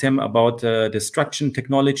 Hunkele System about destruction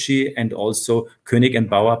technology, and also Koenig &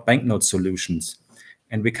 Bauer banknote solutions.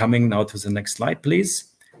 And we're coming now to the next slide, please.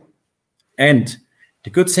 And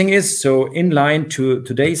the good thing is, so in line to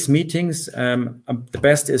today's meetings, the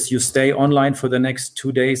best is you stay online for the next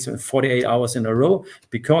 2 days, 48 hours in a row,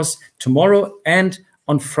 because tomorrow and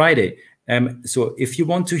on Friday, so if you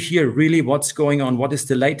want to hear really what's going on, what is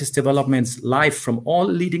the latest developments live from all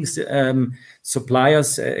leading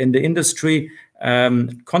suppliers in the industry,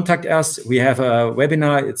 contact us. We have a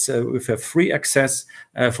webinar. It's with a free access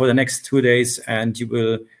for the next 2 days, and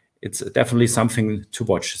it's definitely something to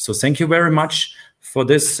watch. So thank you very much for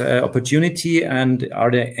this opportunity. And are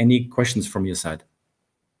there any questions from your side?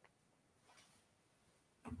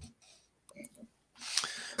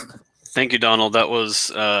 Thank you, Donald. That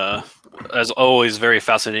was, as always, very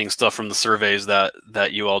fascinating stuff from the surveys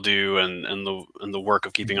that you all do, and the work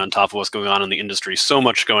of keeping on top of what's going on in the industry. So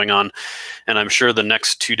much going on, and I'm sure the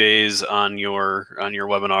next 2 days on your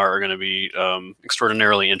webinar are going to be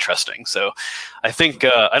extraordinarily interesting. So, I think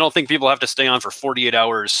I don't think people have to stay on for 48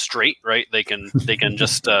 hours straight, right? They can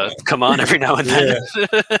just come on every now and then.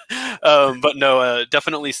 Yeah. But no,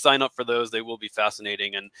 definitely sign up for those. They will be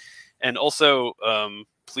fascinating, and also.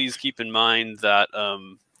 Please keep in mind that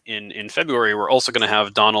in February, we're also going to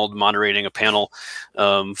have Donald moderating a panel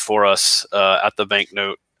for us at the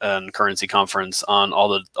Banknote and Currency Conference on all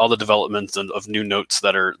the developments of new notes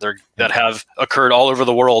that have occurred all over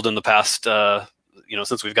the world in the past,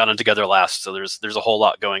 since we've gotten together last. So there's a whole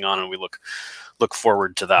lot going on, and we look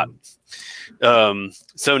forward to that.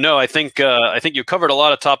 So no, I think you covered a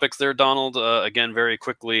lot of topics there, Donald, again, very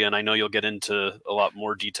quickly, and I know you'll get into a lot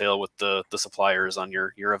more detail with the suppliers on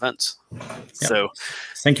your events. Yeah. So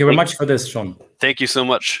thank you very much for this, Shaun. Thank you so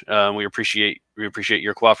much. We appreciate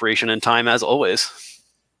your cooperation and time as always.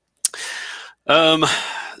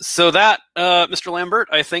 So that, Mr. Lambert,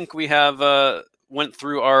 I think we have went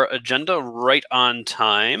through our agenda right on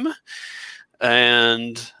time,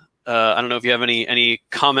 and I don't know if you have any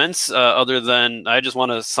comments other than I just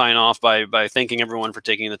want to sign off by thanking everyone for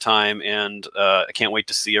taking the time, and I can't wait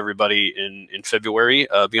to see everybody in February.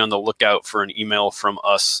 Be on the lookout for an email from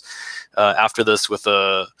us after this with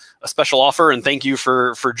a special offer, and thank you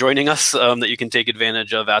for joining us that you can take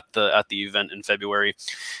advantage of at the event in February.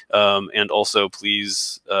 And also,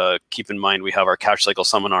 please keep in mind we have our Cash Cycle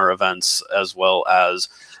Seminar events, as well as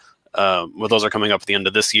well, those are coming up at the end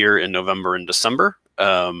of this year in November and December.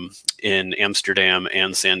 in Amsterdam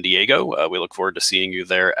and San Diego. We look forward to seeing you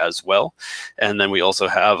there as well. And then we also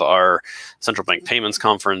have our Central Bank Payments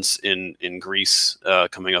Conference in Greece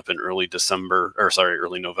coming up in early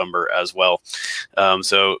November as well.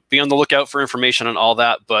 So be on the lookout for information on all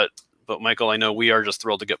that. But Michael, I know we are just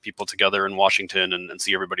thrilled to get people together in Washington and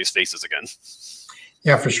see everybody's faces again.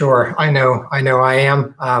 Yeah, for sure. I know I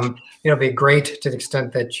am. It'll be great to the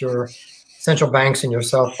extent that your central banks and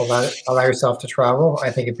yourself allow yourself to travel. I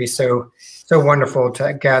think it'd be so wonderful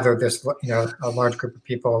to gather this, a large group of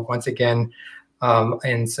people once again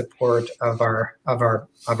in support of our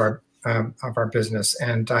business.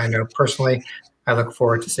 And I know personally, I look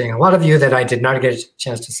forward to seeing a lot of you that I did not get a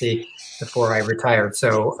chance to see before I retired.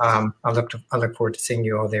 So I look forward to seeing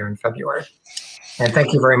you all there in February. And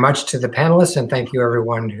thank you very much to the panelists, and thank you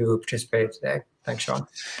everyone who participated today. Thanks, Shaun.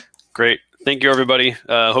 Great. Thank you, everybody.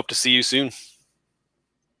 Hope to see you soon.